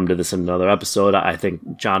we'll come to this in another episode, I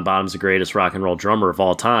think John Bonham's the greatest rock and roll drummer of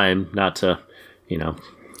all time. Not to,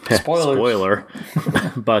 spoiler,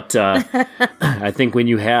 but I think when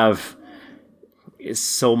you have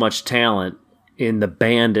so much talent in the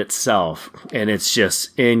band itself, and it's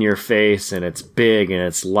just in your face, and it's big, and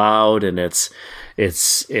it's loud, and it's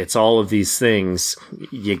all of these things,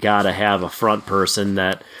 you gotta have a front person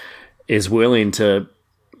that is willing to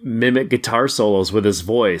mimic guitar solos with his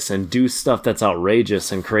voice and do stuff that's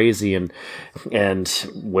outrageous and crazy and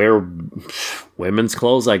wear women's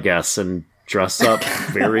clothes, I guess, and dress up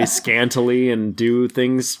very scantily and do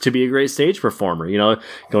things to be a great stage performer.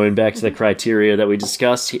 Going back to the criteria that we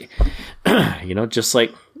discussed, just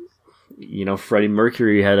like, Freddie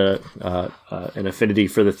Mercury had an affinity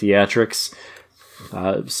for the theatrics.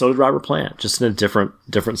 So did Robert Plant, just in a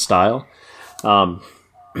different style.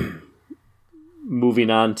 Moving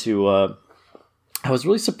on to, I was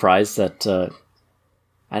really surprised that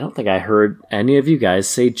I don't think I heard any of you guys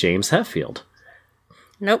say James Hetfield.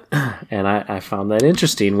 Nope. And I found that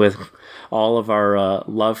interesting with all of our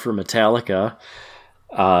love for Metallica.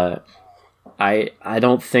 I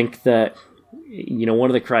don't think that, one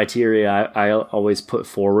of the criteria I always put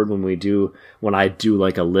forward when I do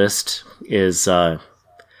like a list is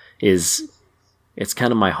it's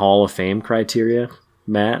kind of my Hall of Fame criteria,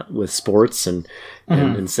 Matt, with sports and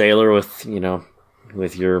Sailor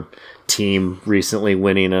with your team recently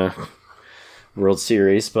winning a World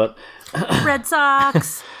Series, but Red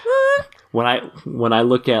Sox. when I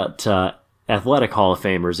look at athletic Hall of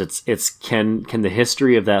Famers, it's can the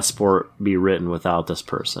history of that sport be written without this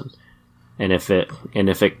person? And if it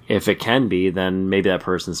can be, then maybe that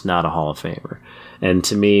person's not a Hall of Famer. And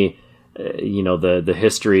to me, the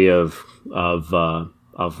history of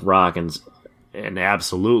rock and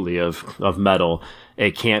absolutely of metal,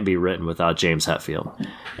 it can't be written without James Hetfield.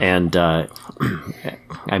 And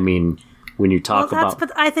I mean, when you talk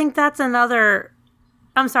but I think that's another.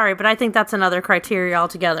 I'm sorry, but I think that's another criteria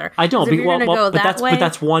altogether. I don't.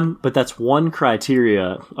 But that's one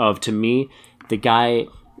criteria of, to me, the guy.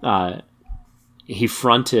 He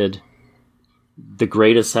fronted the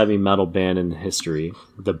greatest heavy metal band in history,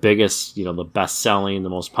 the biggest, the best selling, the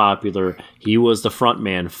most popular. He was the front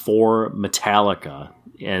man for Metallica,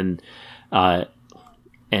 and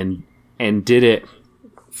did it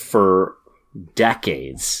for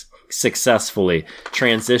decades successfully.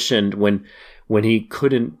 Transitioned when he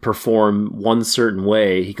couldn't perform one certain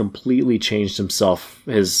way, he completely changed himself,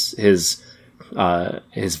 his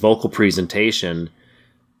vocal presentation,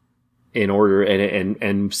 in order,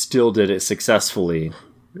 and still did it successfully.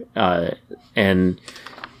 And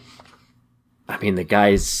I mean, the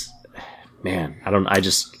guy's, man,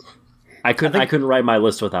 I couldn't write my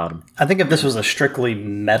list without him. I think if this was a strictly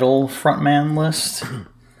metal frontman list,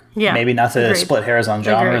 Yeah. maybe not to Agreed. split hairs on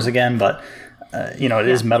genres Agreed. again, but it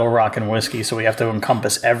is metal, rock, and whiskey, so we have to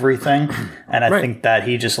encompass everything. And I Right. think that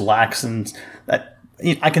he just lacks in that.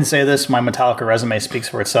 I can say this: my Metallica resume speaks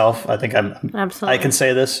for itself. I think Absolutely. I can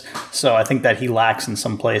say this. So I think that he lacks in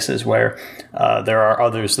some places where there are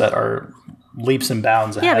others that are leaps and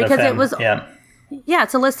bounds ahead because of it him. was- yeah. Yeah,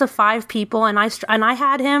 it's a list of 5 people, and I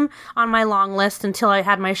had him on my long list until I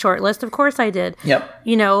had my short list. Of course, I did. Yep.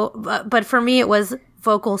 But for me, it was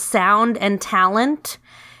vocal sound and talent.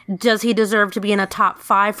 Does he deserve to be in a top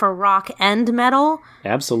 5 for rock and metal?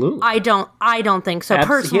 Absolutely. I don't think so.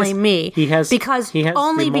 Personally, he has because the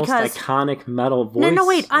only most because iconic metal voice. No,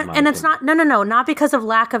 wait, in my and it's opinion. not because of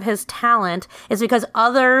lack of his talent. It's because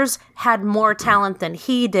others had more talent than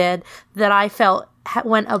he did that I felt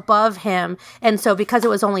went above him, and so because it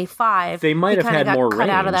was only 5, They might he have kinda had got more cut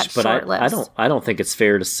range, out of that but short list. I don't think it's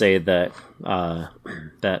fair to say that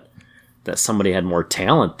that somebody had more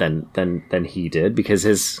talent than he did, because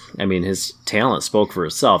his talent spoke for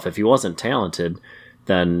itself. If he wasn't talented,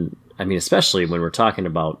 then especially when we're talking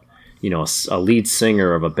about a lead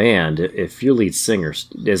singer of a band, if your lead singer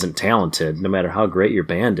isn't talented, no matter how great your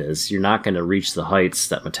band is, you're not going to reach the heights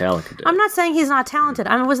that Metallica did. I'm not saying he's not talented.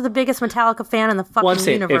 I was the biggest Metallica fan in the fucking Well, I'm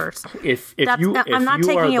saying universe. if I'm you not are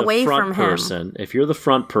taking the away front from him. person, if you're the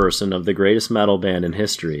front person of the greatest metal band in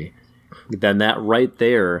history, then that right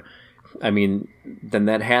there, then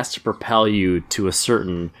that has to propel you to a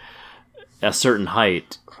certain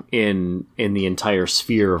height in the entire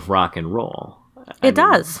sphere of rock and roll. It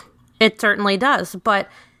does. It certainly does. But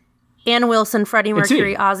Ann Wilson, Freddie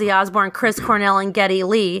Mercury, it. Ozzy Osbourne, Chris Cornell, and Geddy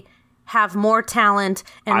Lee have more talent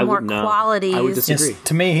and more qualities. I would disagree. Yes,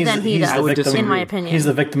 to me, Than he he's does, the victim. disagree. in my opinion. He's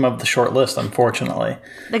the victim of the short list, unfortunately.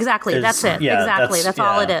 Exactly. That's it. yeah, exactly. That's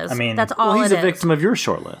all it yeah, is. I mean- that's all Well, he's it a is. victim of your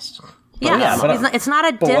short list. Yes. yeah, but it's not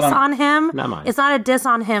a but what diss I'm- on him. Not mine. It's not a diss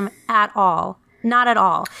on him at all. Not at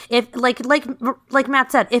all. If like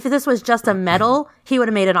Matt said, if this was just a medal, he would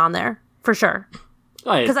have made it on there for sure.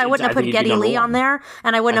 Because I wouldn't have put Geddy Lee on there,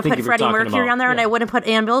 and I wouldn't have think put if you're Freddie talking Mercury about- on there, and yeah. I wouldn't put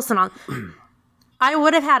Ann Wilson on. I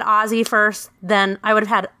would have had Ozzy first, then it would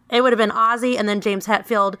have been Ozzy, and then James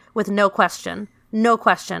Hetfield with no question,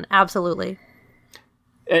 absolutely.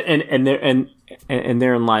 And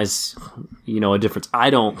therein lies, a difference.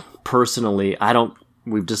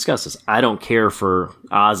 We've discussed this. I don't care for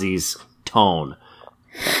Ozzy's tone,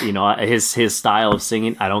 his style of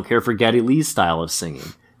singing. I don't care for Geddy Lee's style of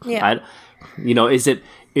singing. Yeah. Is it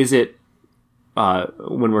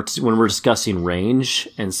when we're discussing range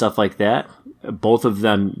and stuff like that, both of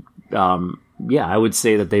them, I would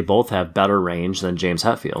say that they both have better range than James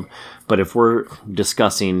Hetfield. But if we're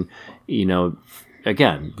discussing,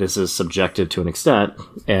 again, this is subjective to an extent,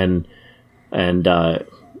 and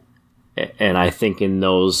I think in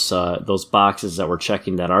those boxes that we're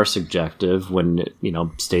checking that are subjective, when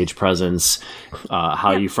stage presence,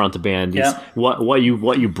 how you front the band, what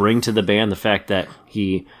you bring to the band, the fact that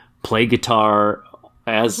he played guitar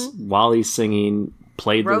while he's singing,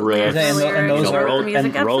 played Wrote the riffs, lyrics, and those are- wrote the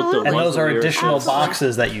music, and wrote the- absolutely. And those are Lyrics. additional Absolutely.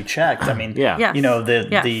 boxes that you checked. I mean, Yeah. Yes.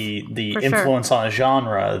 the For sure. influence on a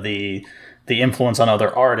genre, the influence on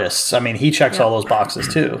other artists. I mean, he checks all those boxes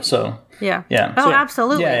too. So Yeah. Yeah. Oh, So, yeah.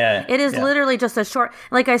 absolutely. Yeah. It is Yeah. literally just a short.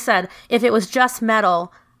 Like I said, if it was just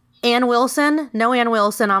metal, Ann Wilson, no Ann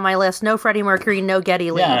Wilson on my list, no Freddie Mercury, no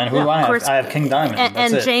Geddy Lee. yeah, and who do I have? Chris- I have King Diamond. And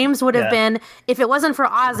That's it. James would have Yeah. been, if it wasn't for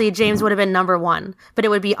Ozzy, James would have been number 1. But it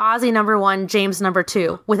would be Ozzy number 1, James number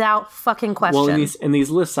 2, without fucking question. Well, in these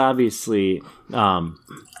lists, obviously,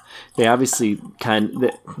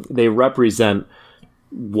 they represent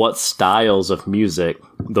what styles of music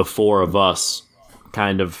the four of us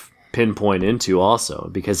kind of pinpoint into, also,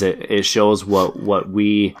 because it shows what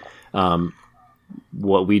we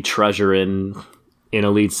treasure in a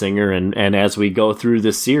lead singer, and as we go through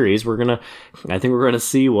this series, I think we're gonna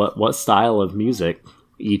see what style of music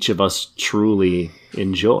each of us truly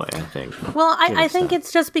enjoy. I think. Well, I think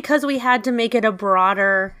it's just because we had to make it a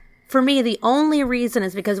broader. For me, the only reason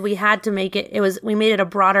is because we had to make it. We made it a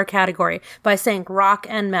broader category by saying rock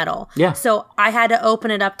and metal. Yeah. So I had to open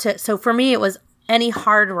it up to. So for me, it was any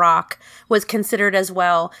hard rock was considered as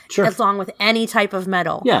well, Sure. as long with any type of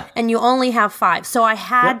metal. Yeah. And you only have 5. So I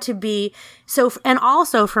had to be and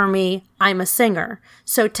also for me, I'm a singer,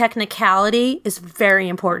 so technicality is very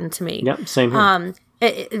important to me. Yep. Same here.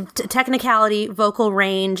 Technicality, vocal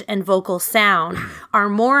range, and vocal sound are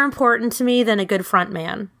more important to me than a good front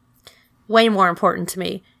man. Way more important to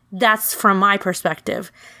me. That's from my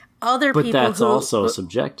perspective. other But people that's who also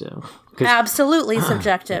subjective. 'Cause- absolutely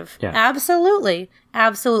subjective. Yeah. Absolutely.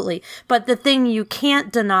 But the thing you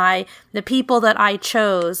can't deny, the people that I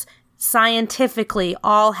chose scientifically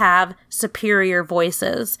all have superior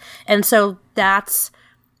voices. And so that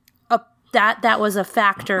was a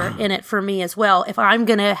factor in it for me as well. If I'm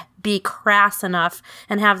going to be crass enough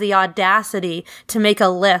and have the audacity to make a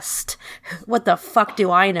list, what the fuck do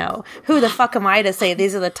I know? Who the fuck am I to say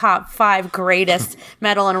these are the top 5 greatest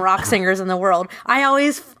metal and rock singers in the world? I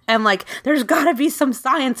always am like, there's got to be some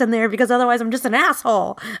science in there because otherwise I'm just an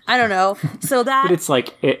asshole. I don't know. So that But it's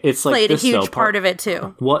like played this, a huge though, part of it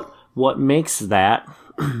too. What makes that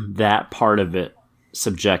that part of it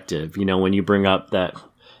subjective? You know, when you bring up that,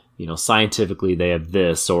 you know, scientifically they have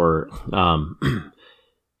this, or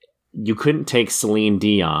you couldn't take Celine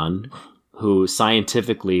Dion, who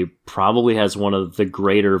scientifically probably has one of the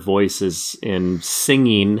greater voices in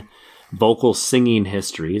vocal singing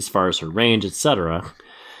history as far as her range, etc.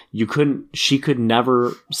 She could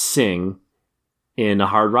never sing in a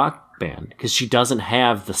hard rock band because she doesn't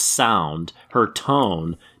have the sound. Her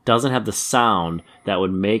tone doesn't have the sound that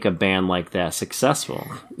would make a band like that successful.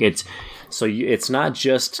 It's not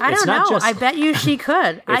just. I don't know. I bet you she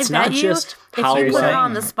could. I It's bet not you just if how you put her well-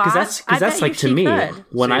 on the spot. Because I that's bet like you to she me could.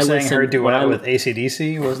 when So I you're saying listen her duet when I, with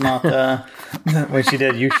AC/DC was not when she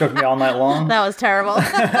did "You Shook Me All Night Long"? That was terrible.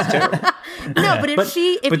 No, but if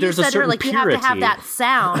you there's a said her certain like you have to have purity. that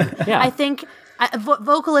sound, Yeah. I think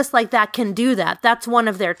vocalists like that can do that. That's one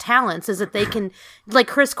of their talents is that they can, like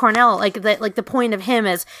Chris Cornell, like the point of him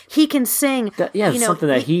is he can sing. it's something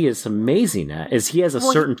that he is amazing at. Is he has a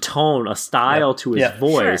certain tone, a style to his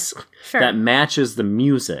voice Sure. that matches the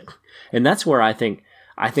music, and that's where I think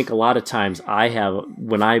a lot of times I have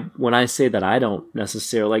when I say that I don't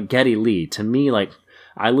necessarily like Geddy Lee. To me, like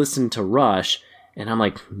I listen to Rush, and I'm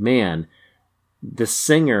like, man, the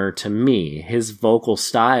singer, to me, his vocal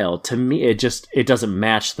style, to me, it doesn't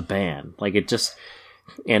match the band. Like it just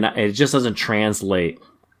doesn't translate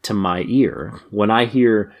to my ear. When I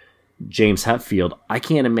hear James Hetfield, I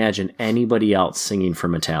can't imagine anybody else singing for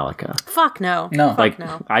Metallica. Fuck no. No. Fuck Like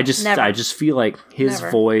no. I just feel like his Never.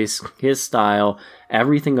 voice, his style,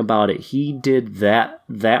 everything about it, he did that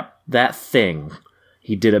thing.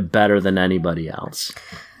 He did it better than anybody else.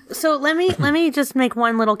 So let me just make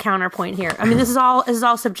one little counterpoint here. I mean, this is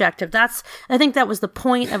all subjective. I think that was the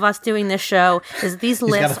point of us doing this show. Is these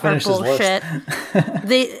lists gotta are finish his list. bullshit.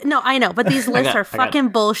 I know, but these lists are fucking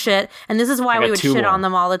bullshit, and this is why we got would 2 shit more. on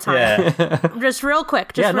them all the time. Yeah. Just real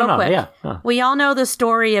quick. Yeah, no. We all know the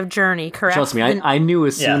story of Journey, correct? Trust me, I knew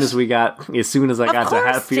as soon Yes. as I got to course,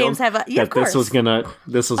 Hatfield James have a- yeah, of that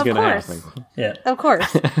this was gonna course. happen. Yeah. Of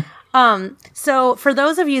course. So for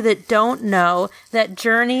those of you that don't know that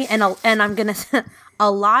Journey and I'm going to a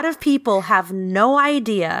lot of people have no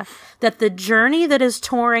idea that the Journey that is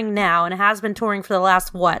touring now and has been touring for the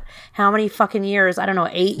last how many fucking years? I don't know,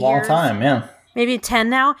 8 Long years. time, yeah. Maybe 10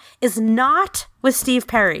 now is not with Steve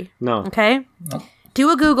Perry. No. Okay? Do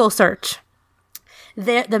a Google search.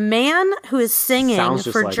 The man who is singing Sounds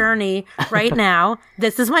just for like Journey right now,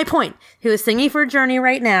 this is my point, who is singing for Journey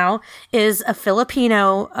right now is a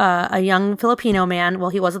Filipino, a young Filipino man, well,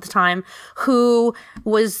 he was at the time, who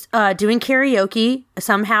was doing karaoke.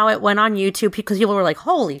 Somehow it went on YouTube because people were like,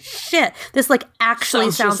 holy shit, this like actually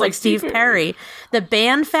Sounds sounds just like like Steve Steve Perry. The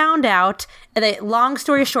band found out, long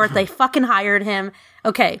story short, they fucking hired him.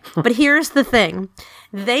 Okay, but here's the thing.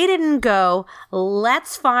 They didn't go,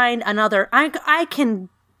 let's find another. I can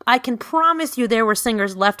promise you there were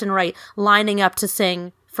singers left and right lining up to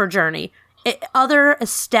sing for Journey. Other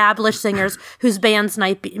established singers whose bands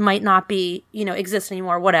might not be, exist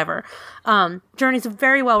anymore, whatever. Journey's a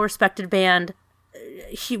very well-respected band.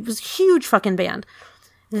 He was a huge fucking band.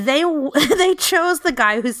 They chose the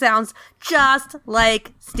guy who sounds just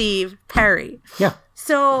like Steve Perry. Yeah.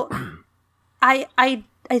 So I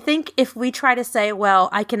think if we try to say, well,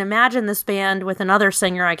 I can imagine this band with another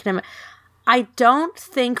singer, I don't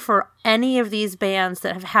think for any of these bands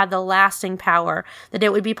that have had the lasting power that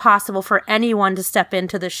it would be possible for anyone to step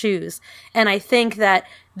into the shoes. And I think that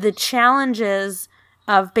the challenges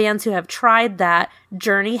of bands who have tried that,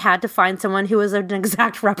 Journey had to find someone who is an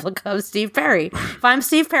exact replica of Steve Perry. If I'm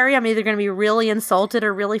Steve Perry, I'm either going to be really insulted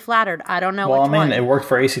or really flattered. I don't know Well, which one. it worked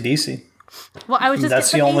for AC/DC. Well, I was just That's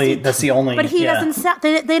the only. But he doesn't sound.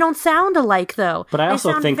 They don't sound alike, though. But I They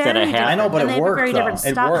also sound think that very it happened. I know, but different, and it they have a worked. very Though. different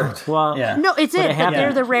It style. worked. Well, yeah. No, it's But it. But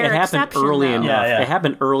they're the rare it happened exception. early though. enough. Yeah. It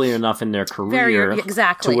happened early enough in their career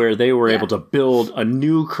exactly. to where they were Yeah. able to build a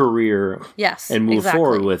new career Yes, and move exactly.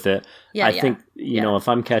 forward with it. Yeah, I yeah. think, if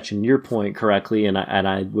I'm catching your point correctly, and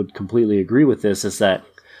I would completely agree with this, is that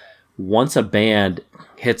once a band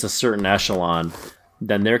hits a certain echelon,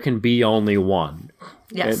 then there can be only one.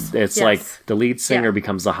 Yes. It's Yes. like the lead singer Yeah.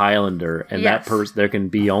 becomes the Highlander, and Yes. that person, there can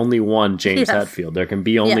be only one James Yes. Hetfield. There can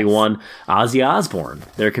be only Yes. one Ozzy Osbourne.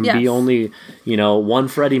 There can be Yes. only, one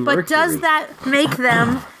Freddie Mercury. But does that make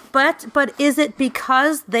them? But is it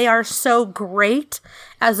because they are so great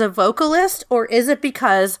as a vocalist, or is it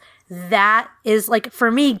because that is like,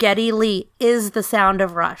 for me, Geddy Lee is the sound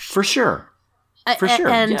of Rush For sure. For sure.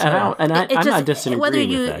 and Yeah, I'm just- not disagreeing whether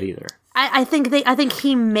with that either. I think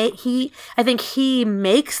he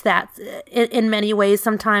makes that in many ways.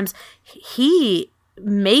 Sometimes he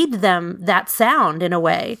made them that sound in a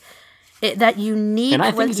way, that unique, And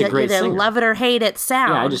I think he's a great either singer. love it or hate it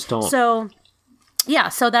sound. Yeah, I just don't- So yeah,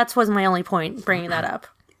 so that was my only point bringing that up.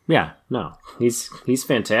 Yeah, no, he's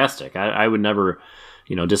fantastic. I would never,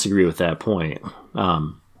 disagree with that point.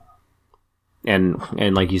 And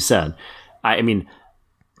like you said, I mean,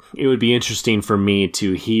 it would be interesting for me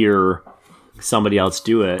to hear somebody else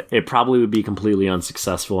do it. It probably would be completely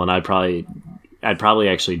unsuccessful, and I'd probably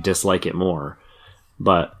actually dislike it more.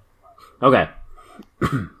 But okay,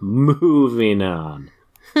 moving on.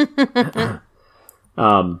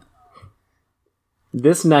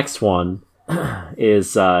 This next one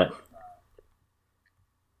is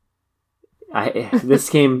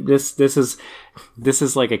this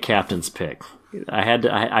is like a captain's pick.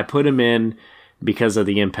 I put him in because of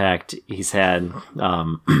the impact he's had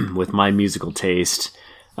with my musical taste.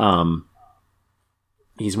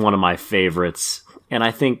 He's one of my favorites, and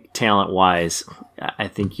I think talent wise, I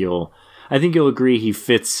think you'll agree he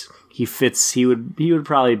fits. He would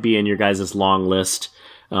probably be in your guys' long list.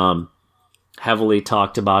 Heavily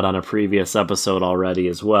talked about on a previous episode already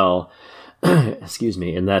as well. Excuse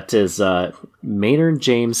me, and that is Maynard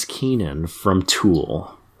James Keenan from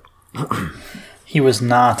Tool. He was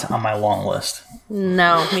not on my long list.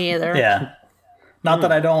 No, me either. Yeah. Not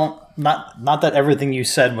that I don't, not that everything you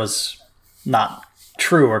said was not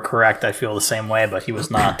true or correct. I feel the same way, but he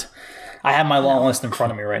was not. I have my long list in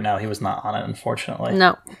front of me right now. He was not on it, unfortunately.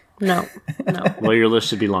 No. Well, your list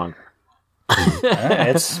should be long.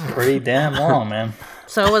 It's pretty damn long, man.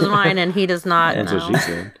 So was mine, and he does not. That's no. what she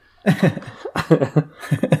said.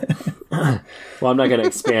 Well, I'm not going to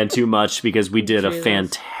expand too much because we did a Jesus.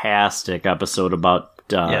 fantastic episode about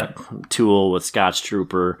Tool with Scotch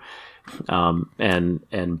Trooper,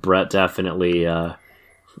 and Brett definitely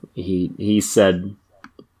he said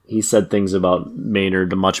things about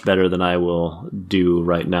Maynard much better than I will do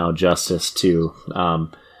right now justice to.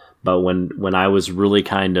 But when I was really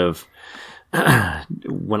kind of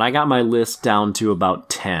when I got my list down to about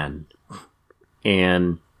 10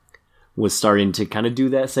 and was starting to kind of do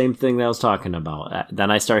that same thing that I was talking about,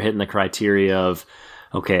 then I start hitting the criteria of,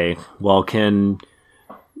 okay, well, can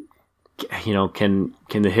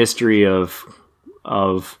the history of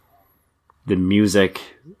the music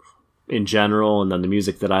in general, and then the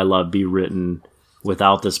music that I love, be written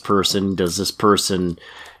without this person? Does this person,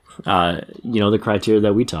 the criteria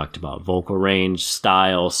that we talked about, vocal range,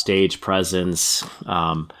 style, stage presence.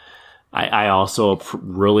 I also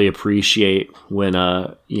really appreciate when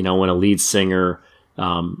a lead singer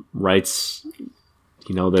writes,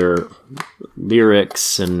 their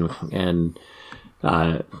lyrics and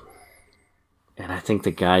I think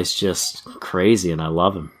the guy's just crazy, and I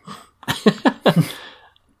love him.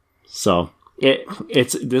 So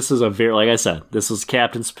this is a very, like I said, this was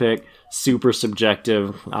captain's pick, super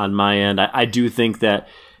subjective on my end. I do think that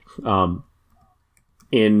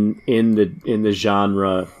in the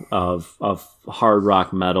genre of hard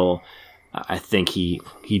rock metal, I think he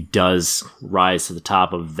does rise to the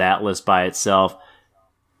top of that list by itself.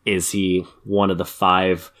 Is he one of the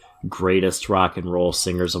 5 greatest rock and roll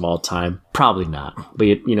singers of all time? Probably not. But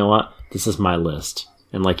you know what? This is my list.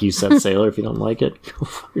 And like you said, Sailor, if you don't like it, go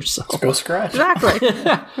for yourself. Go scratch.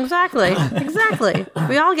 Exactly.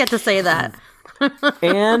 We all get to say that.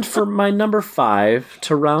 And for my number 5,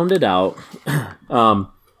 to round it out,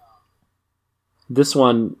 this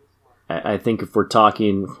one, I think if we're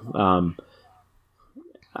talking,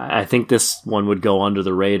 I think this one would go under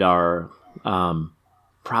the radar,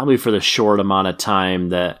 probably for the short amount of time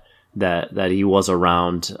that he was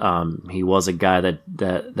around. He was a guy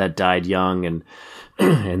that died young, and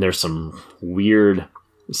there's some weird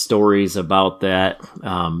stories about that,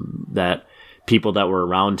 that people that were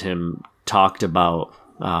around him talked about,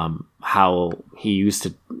 how he used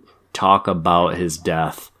to talk about his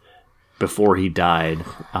death before he died,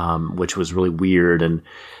 which was really weird. And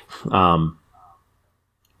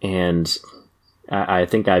I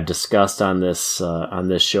think I've discussed on this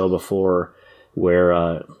show before,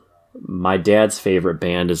 where my dad's favorite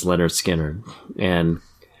band is Leonard Skinner, and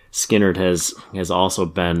Skynyrd has also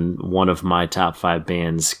been one of my top 5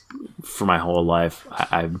 bands for my whole life.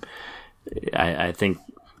 I think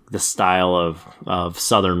the style of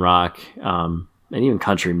Southern rock and even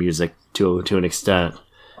country music to an extent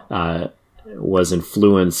was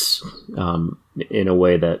influenced in a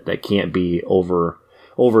way that can't be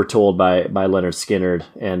overtold by Leonard Skynyrd,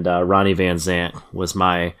 and Ronnie Van Zant was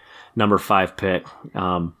my number 5 pick.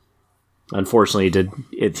 Unfortunately,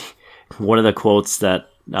 one of the quotes that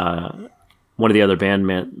one of the other band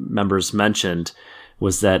members mentioned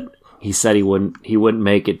was that he said he wouldn't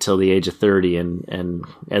make it till the age of 30, and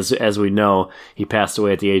as we know, he passed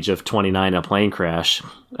away at the age of 29 in a plane crash,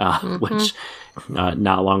 which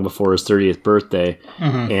not long before his 30th birthday,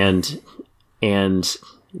 and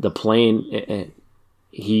the plane.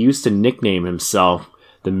 He used to nickname himself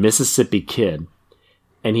the Mississippi Kid,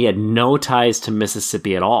 and he had no ties to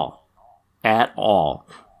Mississippi at all. At all.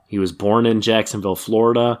 He was born in Jacksonville,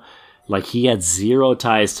 Florida. Like, he had zero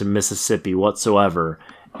ties to Mississippi whatsoever.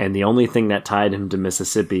 And the only thing that tied him to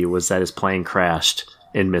Mississippi was that his plane crashed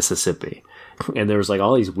in Mississippi. And there was like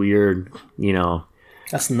all these weird,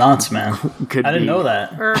 That's nuts, man. I didn't know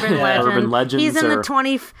that. Urban legends. He's in the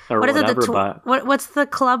 20. What is it? What's the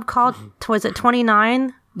club called? Was it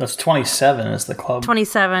 29? That's 27 is the club.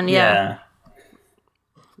 27, yeah.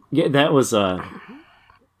 Yeah, that was going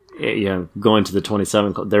to the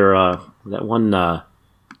 27 club. There that one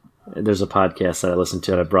there's a podcast that I listened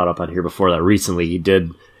to that I brought up on here before that recently. He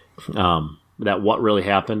did that What Really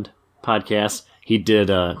Happened podcast. He did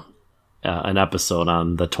an episode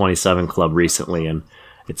on the 27 Club recently, and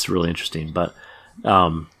it's really interesting. But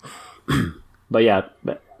yeah,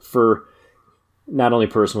 for not only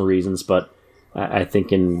personal reasons, but I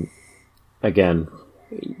think he's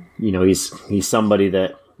somebody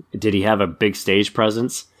that, did he have a big stage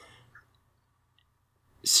presence?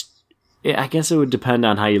 I guess it would depend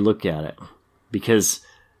on how you look at it, because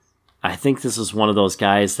I think this is one of those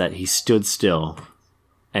guys that he stood still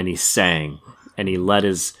and he sang and he let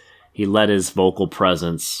his vocal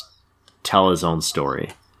presence tell his own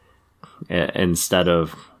story, instead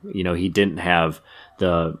of, he didn't have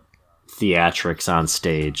the theatrics on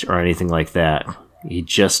stage or anything like that. He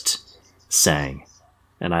just sang.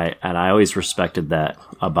 And I always respected that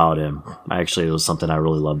about him. It was something I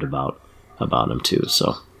really loved about him too.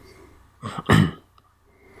 So,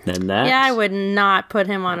 then that. Yeah, I would not put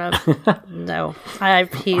him on a. No,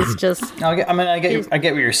 he's just. I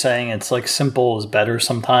get what you're saying. It's like simple is better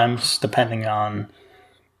sometimes, depending on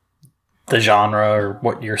the genre or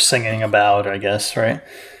what you're singing about, I guess, right?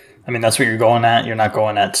 I mean, that's what you're going at. You're not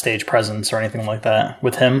going at stage presence or anything like that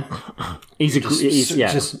with him.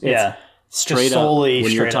 Straight up,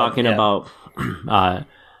 when you're talking about,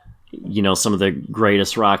 some of the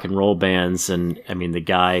greatest rock and roll bands, and I mean, the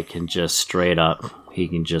guy can just straight up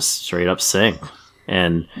sing,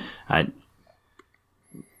 and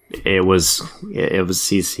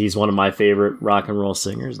he's one of my favorite rock and roll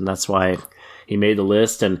singers, and that's why he made the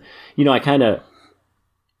list. And I kind of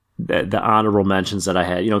the honorable mentions that I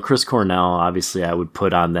had, Chris Cornell, obviously I would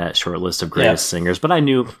put on that short list of greatest singers, but I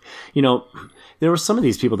knew, there were some of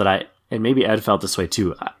these people that and maybe Ed felt this way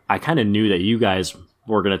too, I kind of knew that you guys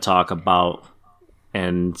were going to talk about,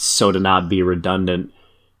 and so to not be redundant,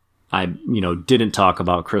 I, didn't talk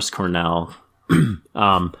about Chris Cornell,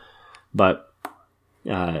 but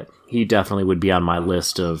he definitely would be on my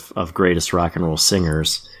list of greatest rock and roll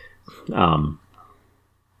singers.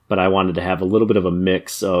 But I wanted to have a little bit of a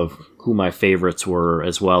mix of who my favorites were,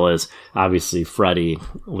 as well as obviously Freddie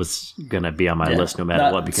was going to be on my list no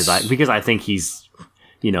matter what, because I think he's,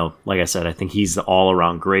 like I said, I think he's the all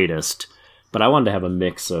around greatest. But I wanted to have a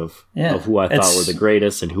mix of who I thought were the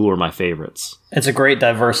greatest and who were my favorites. It's a great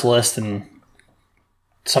diverse list and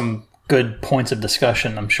some good points of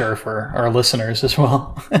discussion, I'm sure, for our listeners as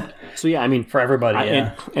well. So yeah, I mean, for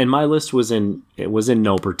everybody, and my list was in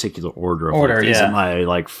no particular order. These are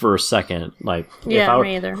my first, second, me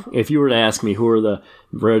either. If you were to ask me who are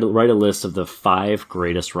write a list of the 5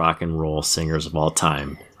 greatest rock and roll singers of all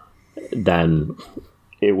time, then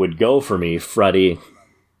it would go for me Freddie,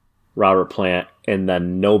 Robert Plant, and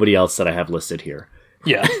then nobody else that I have listed here.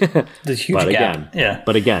 Yeah, the huge gap.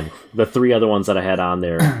 But again, the 3 other ones that I had on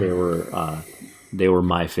there, they were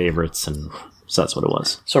my favorites, and so that's what it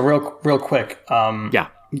was. So real quick, I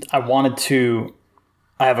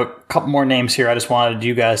have a couple more names here. I just wanted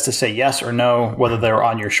you guys to say yes or no whether they're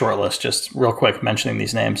on your short list. Just real quick, mentioning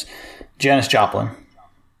these names: Janis Joplin.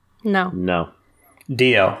 No.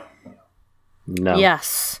 Dio. No.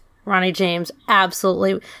 Yes. Ronnie James,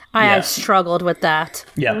 absolutely. I have struggled with that.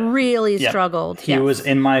 Yeah. Really Yeah. struggled. He was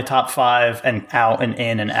in my top 5 and out and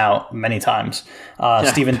in and out many times.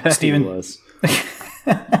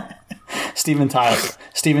 Steven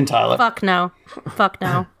Tyler. Fuck no.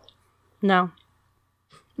 No.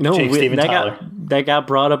 No, Jake Steven Tyler. that got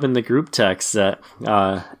brought up in the group text that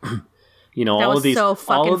you know, That all was of these so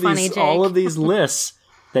fucking funny, all Jake. of these lists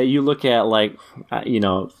that you look at, like you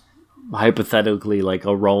know, hypothetically, like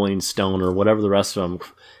a Rolling Stone or whatever the rest of them,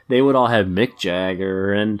 they would all have Mick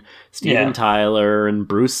Jagger and Steven Tyler and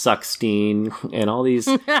Bruce Suckstein and all these,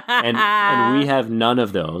 and we have none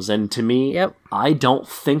of those. And to me, I don't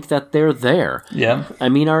think that they're there. Yeah. I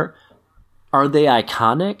mean, are they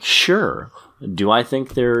iconic? Sure. Do I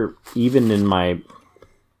think they're even in my?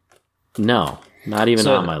 No, not even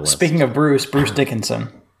on my list. Speaking of Bruce Dickinson.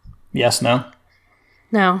 Yes, no?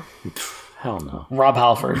 No. Hell no. Rob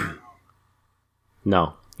Halford.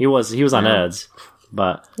 No, he was on Ed's,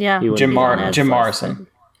 but Yeah. he wouldn't Jim be on Ed's. Morrison.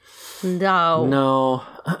 No.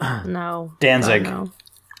 No, Danzig.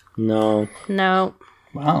 No.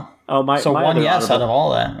 Wow. Oh my! So my one other yes honorable- out of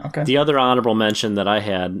all that. Okay. The other honorable mention that I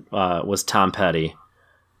had was Tom Petty.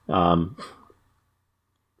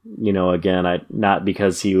 You know, again, not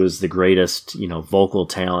because he was the greatest, you know, vocal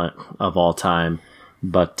talent of all time,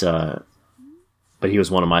 but he was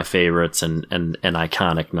one of my favorites and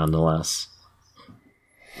iconic nonetheless.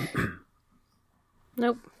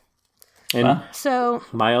 Nope. And So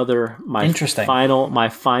my Interesting.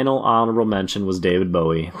 final honorable mention was David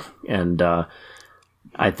Bowie, and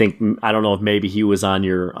I don't know if maybe he was on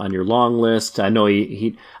your long list. I know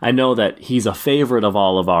I know that he's a favorite of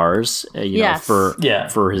all of ours. You know,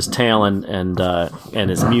 for his talent and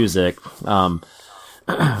his music.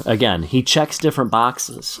 Again, he checks different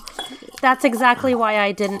boxes. that's exactly why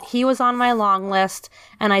I didn't. He was on my long list,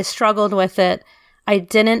 and I struggled with it. I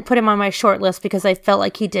didn't put him on my short list because I felt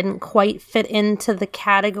like he didn't quite fit into the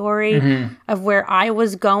category of where I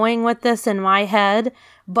was going with this in my head.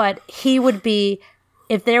 But he would be,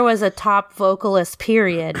 if there was a top vocalist,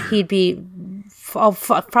 period, he'd be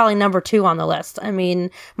probably number 2 on the list. I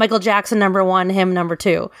mean, Michael Jackson number 1, him number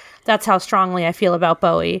 2. That's how strongly I feel about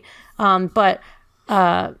Bowie. But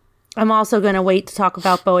I'm also going to wait to talk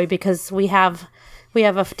about Bowie because we have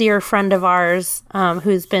a dear friend of ours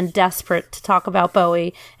who's been desperate to talk about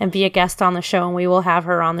Bowie and be a guest on the show, and we will have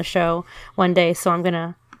her on the show one day. So I'm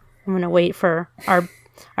gonna wait for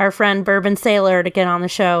our friend Bourbon Sailor to get on the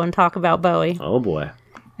show and talk about Bowie. Oh boy.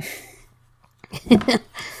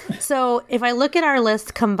 So if I look at our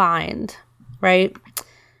list combined, right?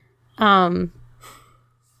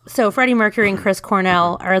 So Freddie Mercury and Chris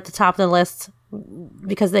Cornell are at the top of the list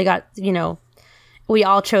because they got, you know, we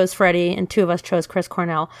all chose Freddie and 2 of us chose Chris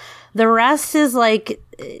Cornell. The rest is like,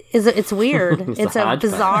 it's weird. It's a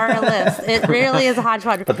bizarre list. It really is a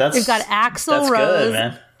hodgepodge. But We've got Axl Rose, good,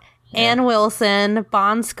 man. Ann Wilson,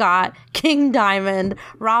 Bon Scott, King Diamond,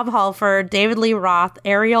 Rob Halford, David Lee Roth,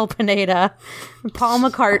 Ariel Pineda, Paul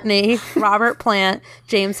McCartney, Robert Plant,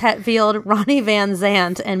 James Hetfield, Ronnie Van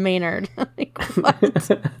Zant, and Maynard. Like,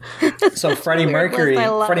 what? So Freddie weird Mercury. list. I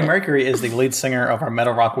love Freddie it. Mercury is the lead singer of our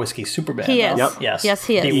Metal Rock Whiskey super band. He is. Yep. Yes. Yes,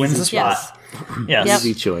 he is. He wins the Yes. spot. Yes. Yep.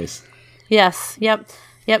 Easy choice. Yes. Yep.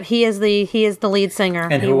 He is the lead singer.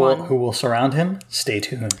 And He who won. will surround him? Stay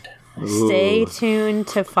tuned. Stay tuned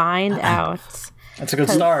to find out. That's a good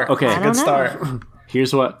start. Okay. That's a I good don't start.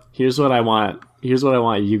 Here's what I want. Here's what I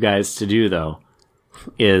want you guys to do though,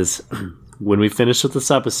 is when we finish with this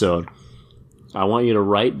episode, I want you to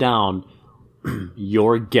write down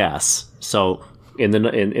your guess. So in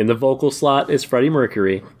the vocal slot is Freddie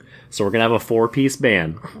Mercury. So we're gonna have a 4-piece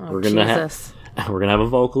band. We're gonna have a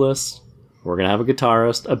vocalist. We're gonna have a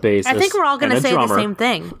guitarist, a bassist. I think we're all going to and a say the drummer. same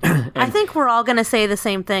thing. I think we're all going to say the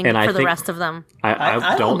same thing And I for the think- rest of them.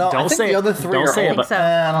 I don't know. I Don't think say the it. other 3 Don't are say it, all- but so.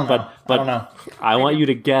 I don't know. but I don't know. I want you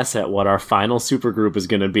to guess at what our final supergroup is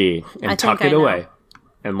going to be and I tuck think it I know. away,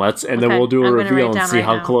 and then Okay, we'll do a I'm gonna reveal write and down see right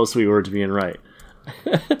how now. close we were to being right.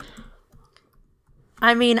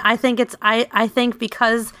 I mean, I think I think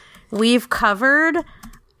because we've covered,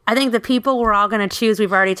 I think the people we're all going to choose,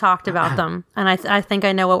 we've already talked about them, and I think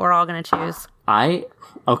I know what we're all going to choose.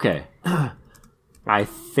 Okay. I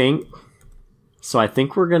think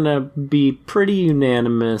we're gonna be pretty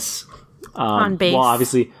unanimous On bass. Well,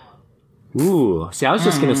 obviously. Ooh, see, I was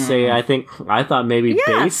just gonna say I thought maybe Yes.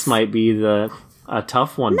 bass might be a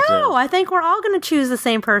tough one. No, I think we're all going to choose the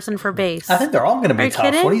same person for bass. I think they're all going to be Are you tough.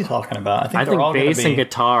 kidding? What are you talking about? I I they're all think going bass to be. and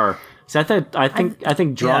guitar. See, I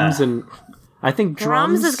think drums Yeah. and I think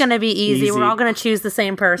Drums is going to be easy. We're all going to choose the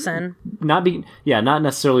same person. Not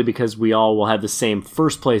necessarily because we all will have the same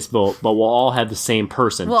first place vote, but we'll all have the same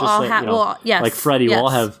person. We'll all have, yes. Like Freddie, yes.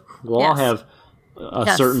 we'll all have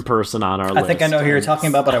a certain person on our list. I think I know who you're talking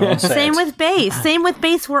about, but I won't say Same it. with bass. Same with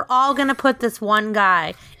bass. We're all going to put this one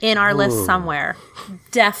guy in our list somewhere.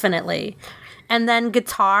 Definitely. And then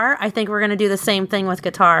guitar, I think we're going to do the same thing with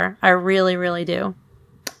guitar. I really, really do.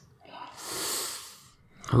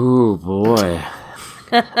 Oh, boy.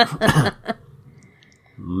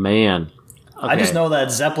 Man. Okay. I just know that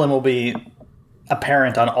Zeppelin will be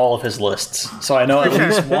apparent on all of his lists. So I know at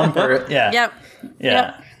least one per... Yeah. Yep.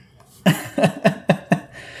 Yeah.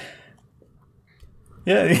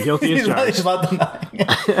 Yeah. Guilty as charged. He's about to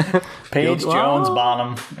know. Page, Jones,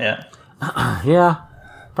 Bonham. Yeah. Yeah,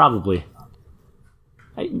 probably.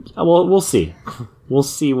 Well, we'll see. We'll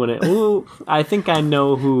see when it... Ooh, I think I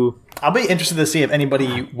know who... I'll be interested to see if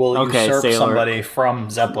anybody will usurp Sailor. Somebody from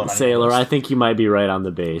Zeppelin. Sailor, I think you might be right on the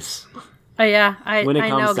base. Oh, yeah. When it I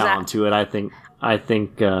comes know down to it, I think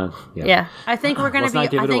Yeah. I think we're going to be...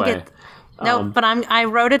 Let's not give it away. No, but I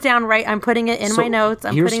wrote it down right. I'm putting it in my notes.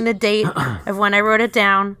 I'm putting the date of when I wrote it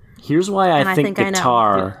down. Here's why I think I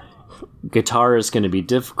know. guitar is going to be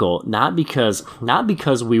difficult. Not because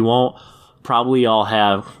we won't probably all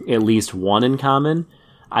have at least one in common.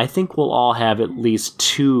 I think we'll all have at least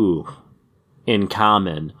two in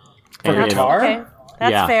common. For guitar? Okay.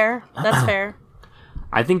 That's fair. That's fair.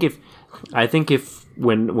 I think if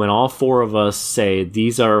when all four of us say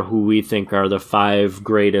these are who we think are the 5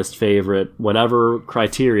 greatest favorite, whatever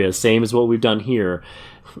criteria, same as what we've done here,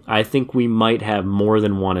 I think we might have more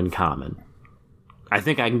than one in common. I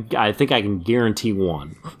think I can guarantee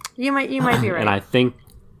one. You might be right. And I think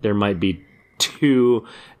there might be 2,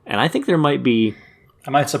 and I think there might be I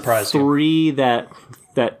might surprise you. 3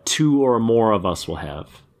 that 2 or more of us will have.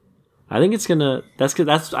 I think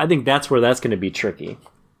I think that's where that's gonna be tricky.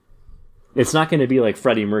 It's not gonna be like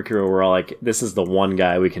Freddie Mercury where we're all like, this is the one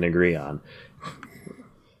guy we can agree on.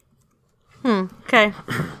 Okay.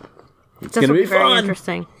 It's This gonna will be be very fun.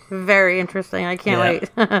 interesting. Very interesting. I can't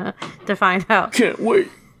wait to find out. Can't wait.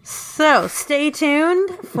 So stay tuned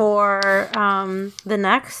for the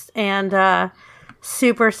next, and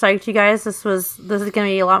super psyched, you guys. This is going to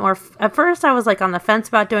be a lot more. At first, I was like on the fence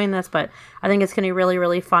about doing this, but I think it's going to be really,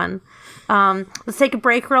 really fun. Let's take a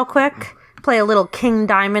break real quick. Play a little King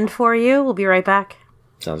Diamond for you. We'll be right back.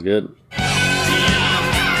 Sounds good.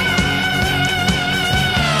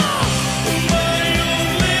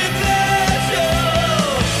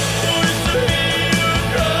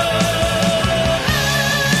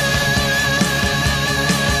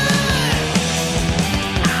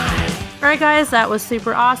 Alright guys, that was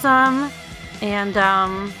super awesome. And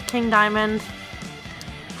King Diamond,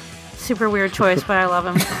 super weird choice, but I love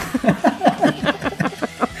him.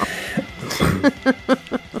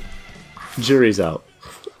 Jury's out.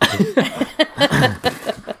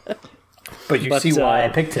 But you see why I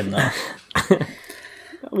picked him, though.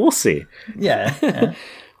 We'll see. Yeah.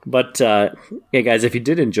 But hey guys, if you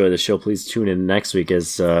did enjoy the show, please tune in next week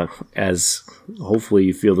as hopefully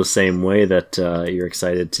you feel the same way that you're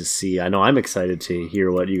excited to see. I know I'm excited to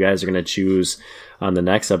hear what you guys are going to choose on the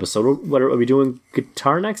next episode. What are we doing?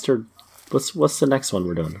 Guitar next, or what's the next one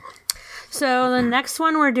we're doing? So the next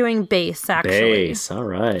one we're doing bass, actually. Bass, all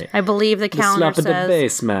right. I believe the calendar Slap says the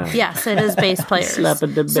bass, man. Yes, it is bass players. Slap the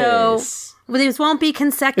bass. So these won't be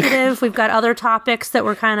consecutive. We've got other topics that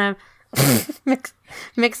we're kind of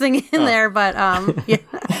mixing in there, but yeah.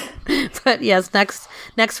 But yes,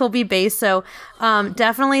 next will be bass. So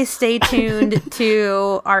definitely stay tuned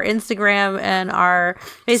to our Instagram and our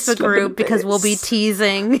Facebook group because we'll be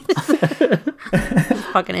teasing.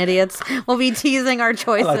 Fucking idiots. We'll be teasing our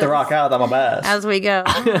choices. I like to rock out on my bass. As we go.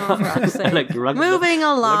 Moving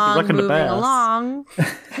along.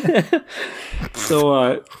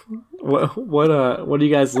 So, what are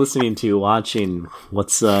you guys listening to, watching?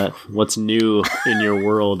 What's new in your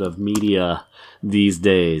world of media these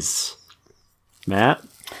days, Matt?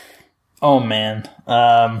 Oh man,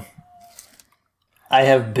 I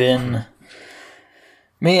have been.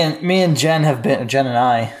 Me and Jen have been. Jen and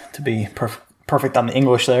I, to be perfect on the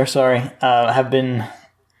English there. Sorry, have been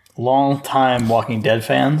long time Walking Dead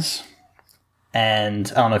fans,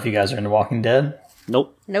 and I don't know if you guys are into Walking Dead.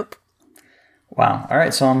 Nope. Wow. All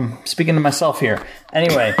right, so I'm speaking to myself here.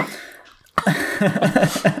 Anyway.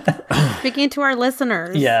 Speaking to our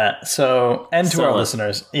listeners. Yeah, so, and to our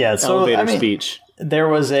listeners. Yeah, so, elevator speech. There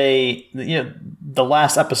was the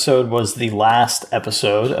last episode was the last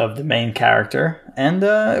episode of the main character, and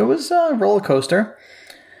it was a roller coaster.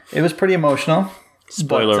 It was pretty emotional.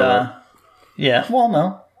 Spoiler alert. Yeah, well,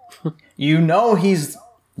 no. You know he's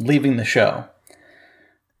leaving the show.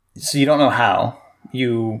 So you don't know how.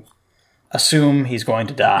 You assume he's going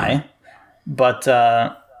to die. But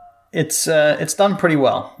it's done pretty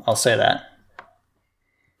well, I'll say that.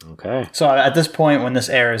 Okay. So at this point, when this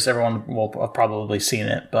airs, everyone will have probably seen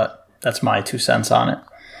it, but that's my 2 cents on it.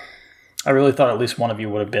 I really thought at least one of you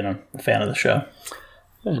would have been a fan of the show.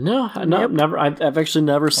 No, never. I've actually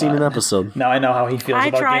never seen an episode. Now I know how he feels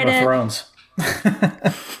about Game of Thrones.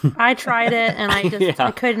 I tried it, and I just I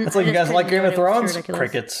couldn't. It's like, you guys like Game of Thrones?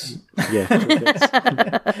 Crickets. Yeah. Crickets.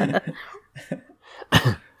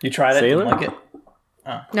 You tried it? Sailor? Didn't like it?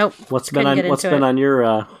 Nope. What's been on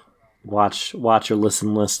your watch or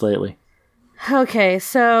listen list lately? Okay,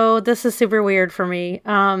 so this is super weird for me.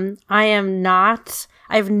 I've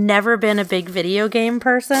never been a big video game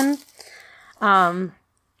person. I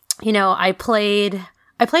played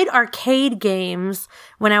arcade games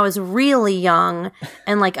when I was really young,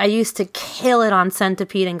 and like I used to kill it on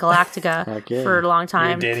Centipede and Galactica for a long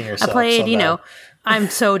time. You're dating yourself. I played, so I'm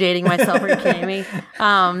so dating myself. Are you kidding me?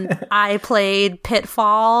 I played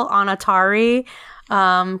Pitfall on Atari.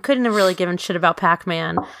 Couldn't have really given shit about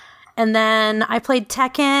Pac-Man. And then I played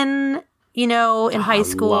Tekken, in high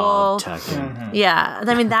school. Love Tekken. Mm-hmm. Yeah.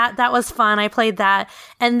 I mean, that was fun. I played that.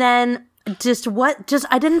 And then I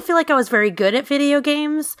didn't feel like I was very good at video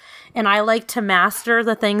games, and I like to master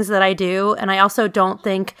the things that I do. And I also don't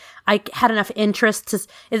think I had enough interest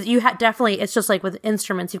definitely, it's just like with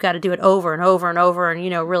instruments, you've got to do it over and over and over and,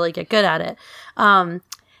 really get good at it. And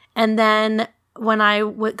then when I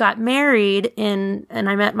got married and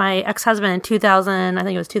I met my ex-husband in 2000, I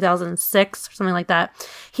think it was 2006 or something like that.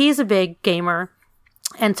 He's a big gamer.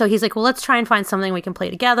 And so he's like, well, let's try and find something we can play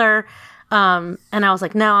together. And I was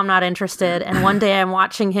like, no, I'm not interested. And one day I'm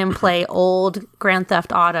watching him play old Grand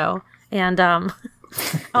Theft Auto. And, I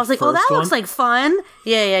was like, oh, that looks like fun.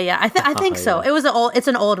 Yeah. I think so. Yeah. It's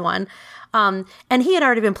an old one. And he had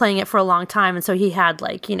already been playing it for a long time. And so he had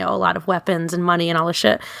like, a lot of weapons and money and all this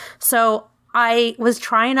shit. So I was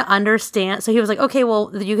trying to understand. So he was like, okay, well,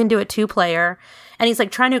 you can do it 2-player. And he's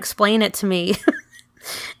like trying to explain it to me.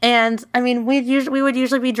 And I mean, we would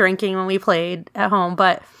usually be drinking when we played at home,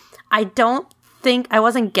 but I don't think I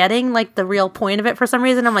wasn't getting like the real point of it for some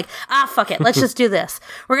reason. I'm like, fuck it. Let's just do this.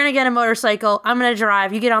 We're going to get a motorcycle. I'm going to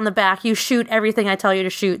drive. You get on the back. You shoot everything I tell you to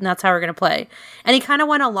shoot. And that's how we're going to play. And he kind of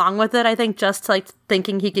went along with it, I think, just like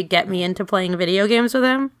thinking he could get me into playing video games with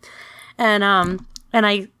him. And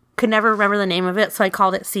I could never remember the name of it. So I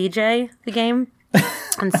called it CJ, the game.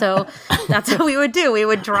 And so that's what we would do. We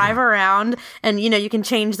would drive around and, you can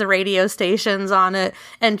change the radio stations on it.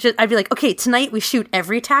 And I'd be like, okay, tonight we shoot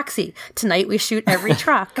every taxi. Tonight we shoot every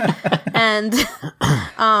truck. And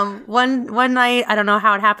one night, I don't know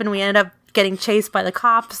how it happened, we ended up getting chased by the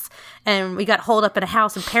cops. And we got holed up in a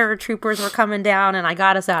house and paratroopers were coming down. And I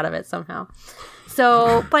got us out of it somehow.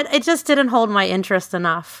 So, but it just didn't hold my interest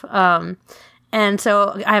enough. And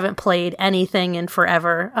so I haven't played anything in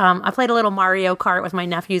forever. I played a little Mario Kart with my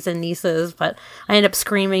nephews and nieces, but I ended up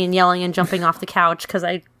screaming and yelling and jumping off the couch because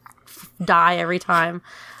I die every time.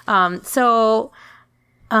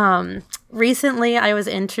 Recently I was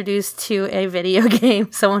introduced to a video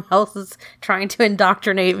game someone else is trying to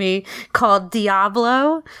indoctrinate me called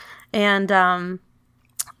Diablo. And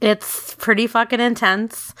it's pretty fucking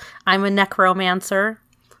intense. I'm a necromancer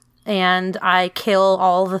and I kill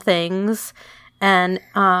all the things. And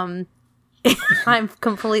I'm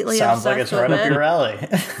completely sounds like it's right up your alley.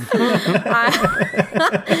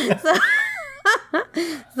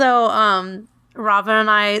 So Robin and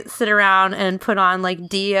I sit around and put on like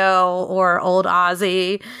Dio or Old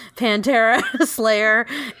Ozzy, Pantera, Slayer,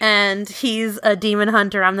 and he's a demon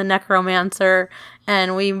hunter. I'm the necromancer,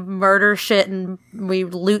 and we murder shit and we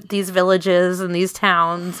loot these villages and these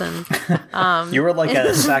towns. And you were like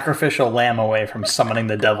a sacrificial lamb away from summoning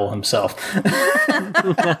the devil himself.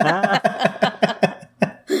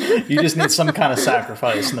 You just need some kind of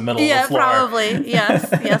sacrifice in the middle of the floor. Yeah, probably.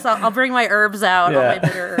 Yes. I'll bring my herbs out, all my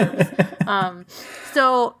bitter herbs.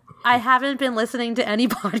 So I haven't been listening to any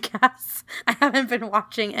podcasts. I haven't been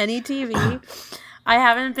watching any TV. I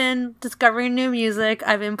haven't been discovering new music.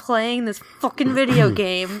 I've been playing this fucking video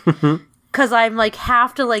game because I'm like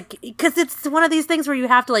because it's one of these things where you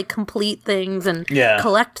have to like complete things and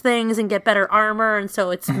collect things and get better armor. And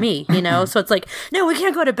so it's me, so it's like, no, we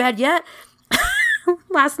can't go to bed yet.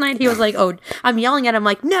 Last night he was like, oh, I'm yelling at him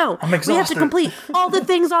like, no, we have to complete all the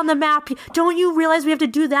things on the map. Don't you realize we have to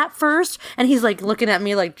do that first? And he's like looking at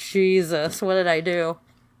me like, Jesus, what did I do?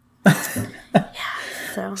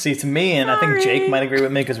 So. See, to me, and I think Jake might agree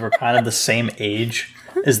with me because we're kind of the same age,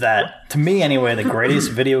 is that, to me anyway, the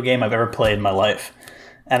greatest video game I've ever played in my life.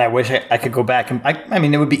 and I wish I could go back and I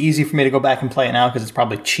mean, it would be easy for me to go back and play it now because it's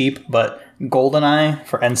probably cheap. But GoldenEye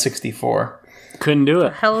for N64. Couldn't do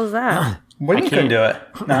it. Hell is that? What do you couldn't do it?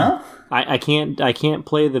 No, I can't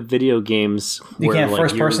play the video games. you can't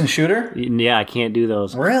first person shooter. Yeah, I can't do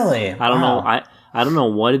those. Really? I don't know. I don't know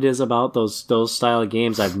what it is about those style of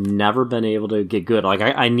games. I've never been able to get good. Like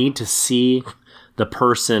I need to see the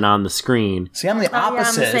person on the screen. See, I'm the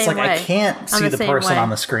opposite. the It's like same I way. can't see the same person way. on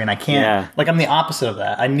the screen. I can't. Yeah. Like I'm the opposite of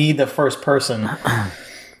that. I need the first person.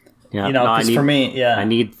 Yeah, You know, I because need- for me, yeah. I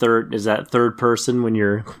need third. Is that third person when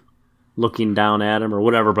you're looking down at him or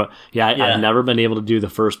whatever? But yeah, Yeah. I've never been able to do the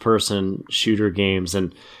first person shooter games,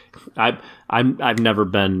 and I've never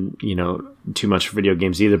been too much for video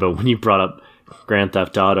games either. But when you brought up Grand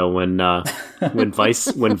Theft Auto, when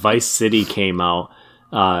Vice City came out,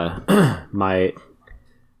 my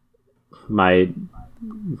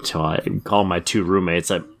so I call them my two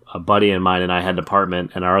roommates. A buddy of mine and I had an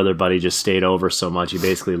apartment, and our other buddy just stayed over so much he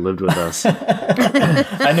basically lived with us.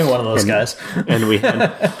 I knew one of those guys. And we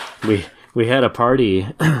had a party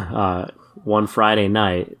one Friday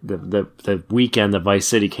night, the weekend that Vice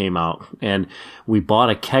City came out, and we bought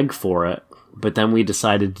a keg for it. But then we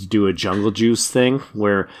decided to do a Jungle Juice thing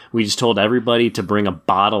where we just told everybody to bring a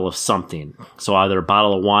bottle of something. So either a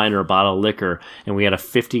bottle of wine or a bottle of liquor. And we had a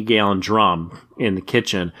 50-gallon drum in the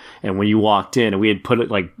kitchen. And when you walked in, and we had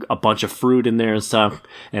put like a bunch of fruit in there and stuff.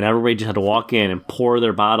 And everybody just had to walk in and pour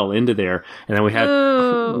their bottle into there. And then we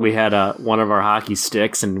had one of our hockey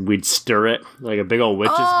sticks, and we'd stir it like a big old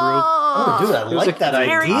witch's brew. Oh, dude, I like that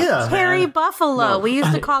idea. Hairy Buffalo. We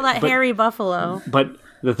used to call that Hairy Buffalo. But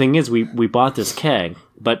the thing is, we bought this keg,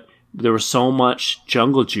 but there was so much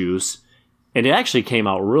Jungle Juice, and it actually came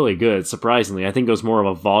out really good, surprisingly. I think it was more of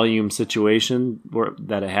a volume situation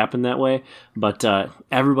that it happened that way, but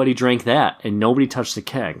everybody drank that, and nobody touched the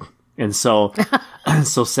keg. And so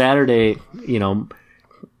so Saturday,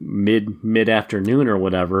 mid-afternoon or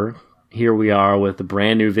whatever, here we are with a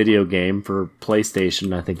brand new video game for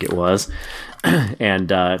PlayStation, I think it was,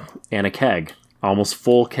 and a keg, almost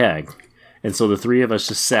full keg. And so the three of us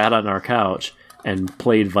just sat on our couch and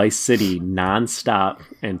played Vice City nonstop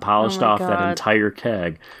and polished off that God. entire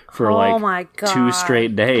keg for my God. 2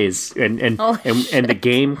 straight days. And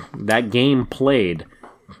that game played.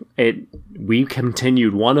 We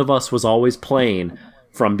continued. One of us was always playing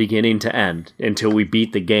from beginning to end until we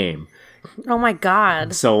beat the game. Oh my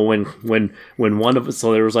God. So when one of us,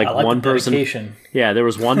 so there was like, I like one the person. dedication. Yeah, there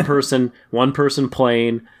was one person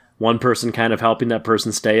playing, one person kind of helping that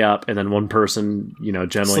person stay up, and then one person,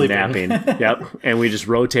 generally Sleeping. napping. Yep. And we just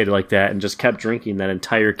rotated like that and just kept drinking that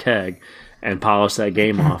entire keg and polished that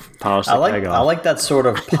game off. Polished the keg off. I like that sort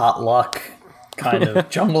of potluck kind of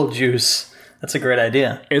Jungle Juice. That's a great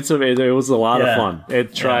idea. It was a lot Yeah. of fun.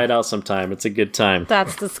 Try it out sometime. It's a good time.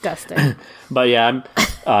 That's disgusting. But yeah,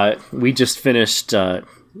 we just finished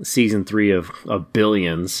season 3 of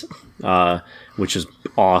Billions, which is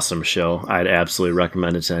awesome show. I'd absolutely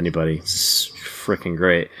recommend it to anybody. It's freaking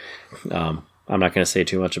great. I'm not going to say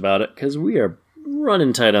too much about it because we are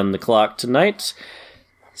running tight on the clock tonight.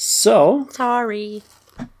 So, Sorry.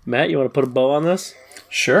 Matt, you want to put a bow on this?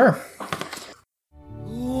 Sure.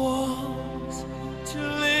 wants to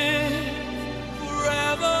live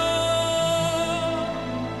forever?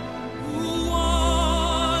 Who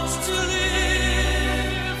wants to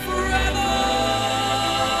live forever?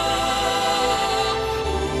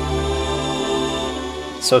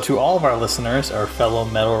 So to all of our listeners, our fellow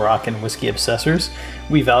metal rock and whiskey obsessors,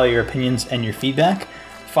 we value your opinions and your feedback.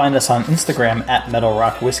 Find us on Instagram at Metal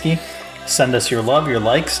Rock Whiskey. Send us your love, your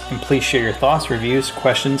likes, and please share your thoughts, reviews,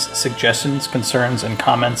 questions, suggestions, concerns, and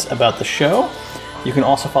comments about the show. You can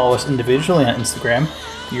also follow us individually on Instagram.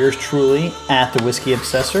 Yours truly, at The Whiskey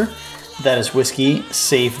Obsessor. That is whiskey,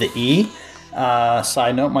 save the E.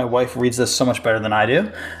 Side note, my wife reads this so much better than I do.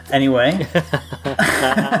 Anyway.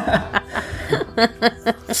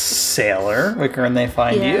 Sailor, where can they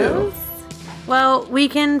find you? Well, we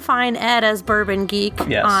can find Ed as Bourbon Geek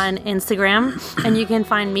Yes. on Instagram, and you can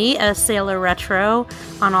find me as Sailor Retro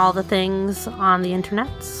on all the things on the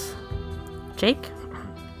internets. Jake?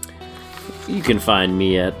 You can find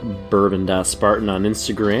me at bourbon.spartan on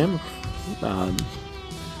Instagram.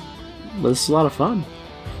 This is a lot of fun.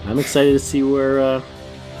 I'm excited to see where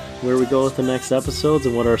we go with the next episodes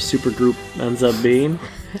and what our super group ends up being.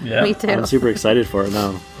 Yeah. Me too. I'm super excited for it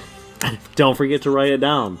now. Don't forget to write it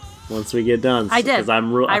down once we get done. I did. 'cause I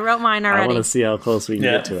wrote mine I already. want to see how close we can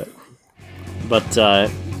Yeah. get to it. But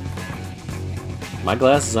my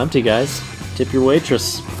glass is empty, guys. Tip your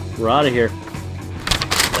waitress. We're out of here.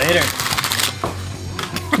 Later.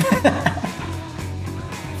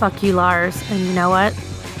 Fuck you, Lars. And you know what?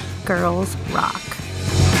 Girls Rock.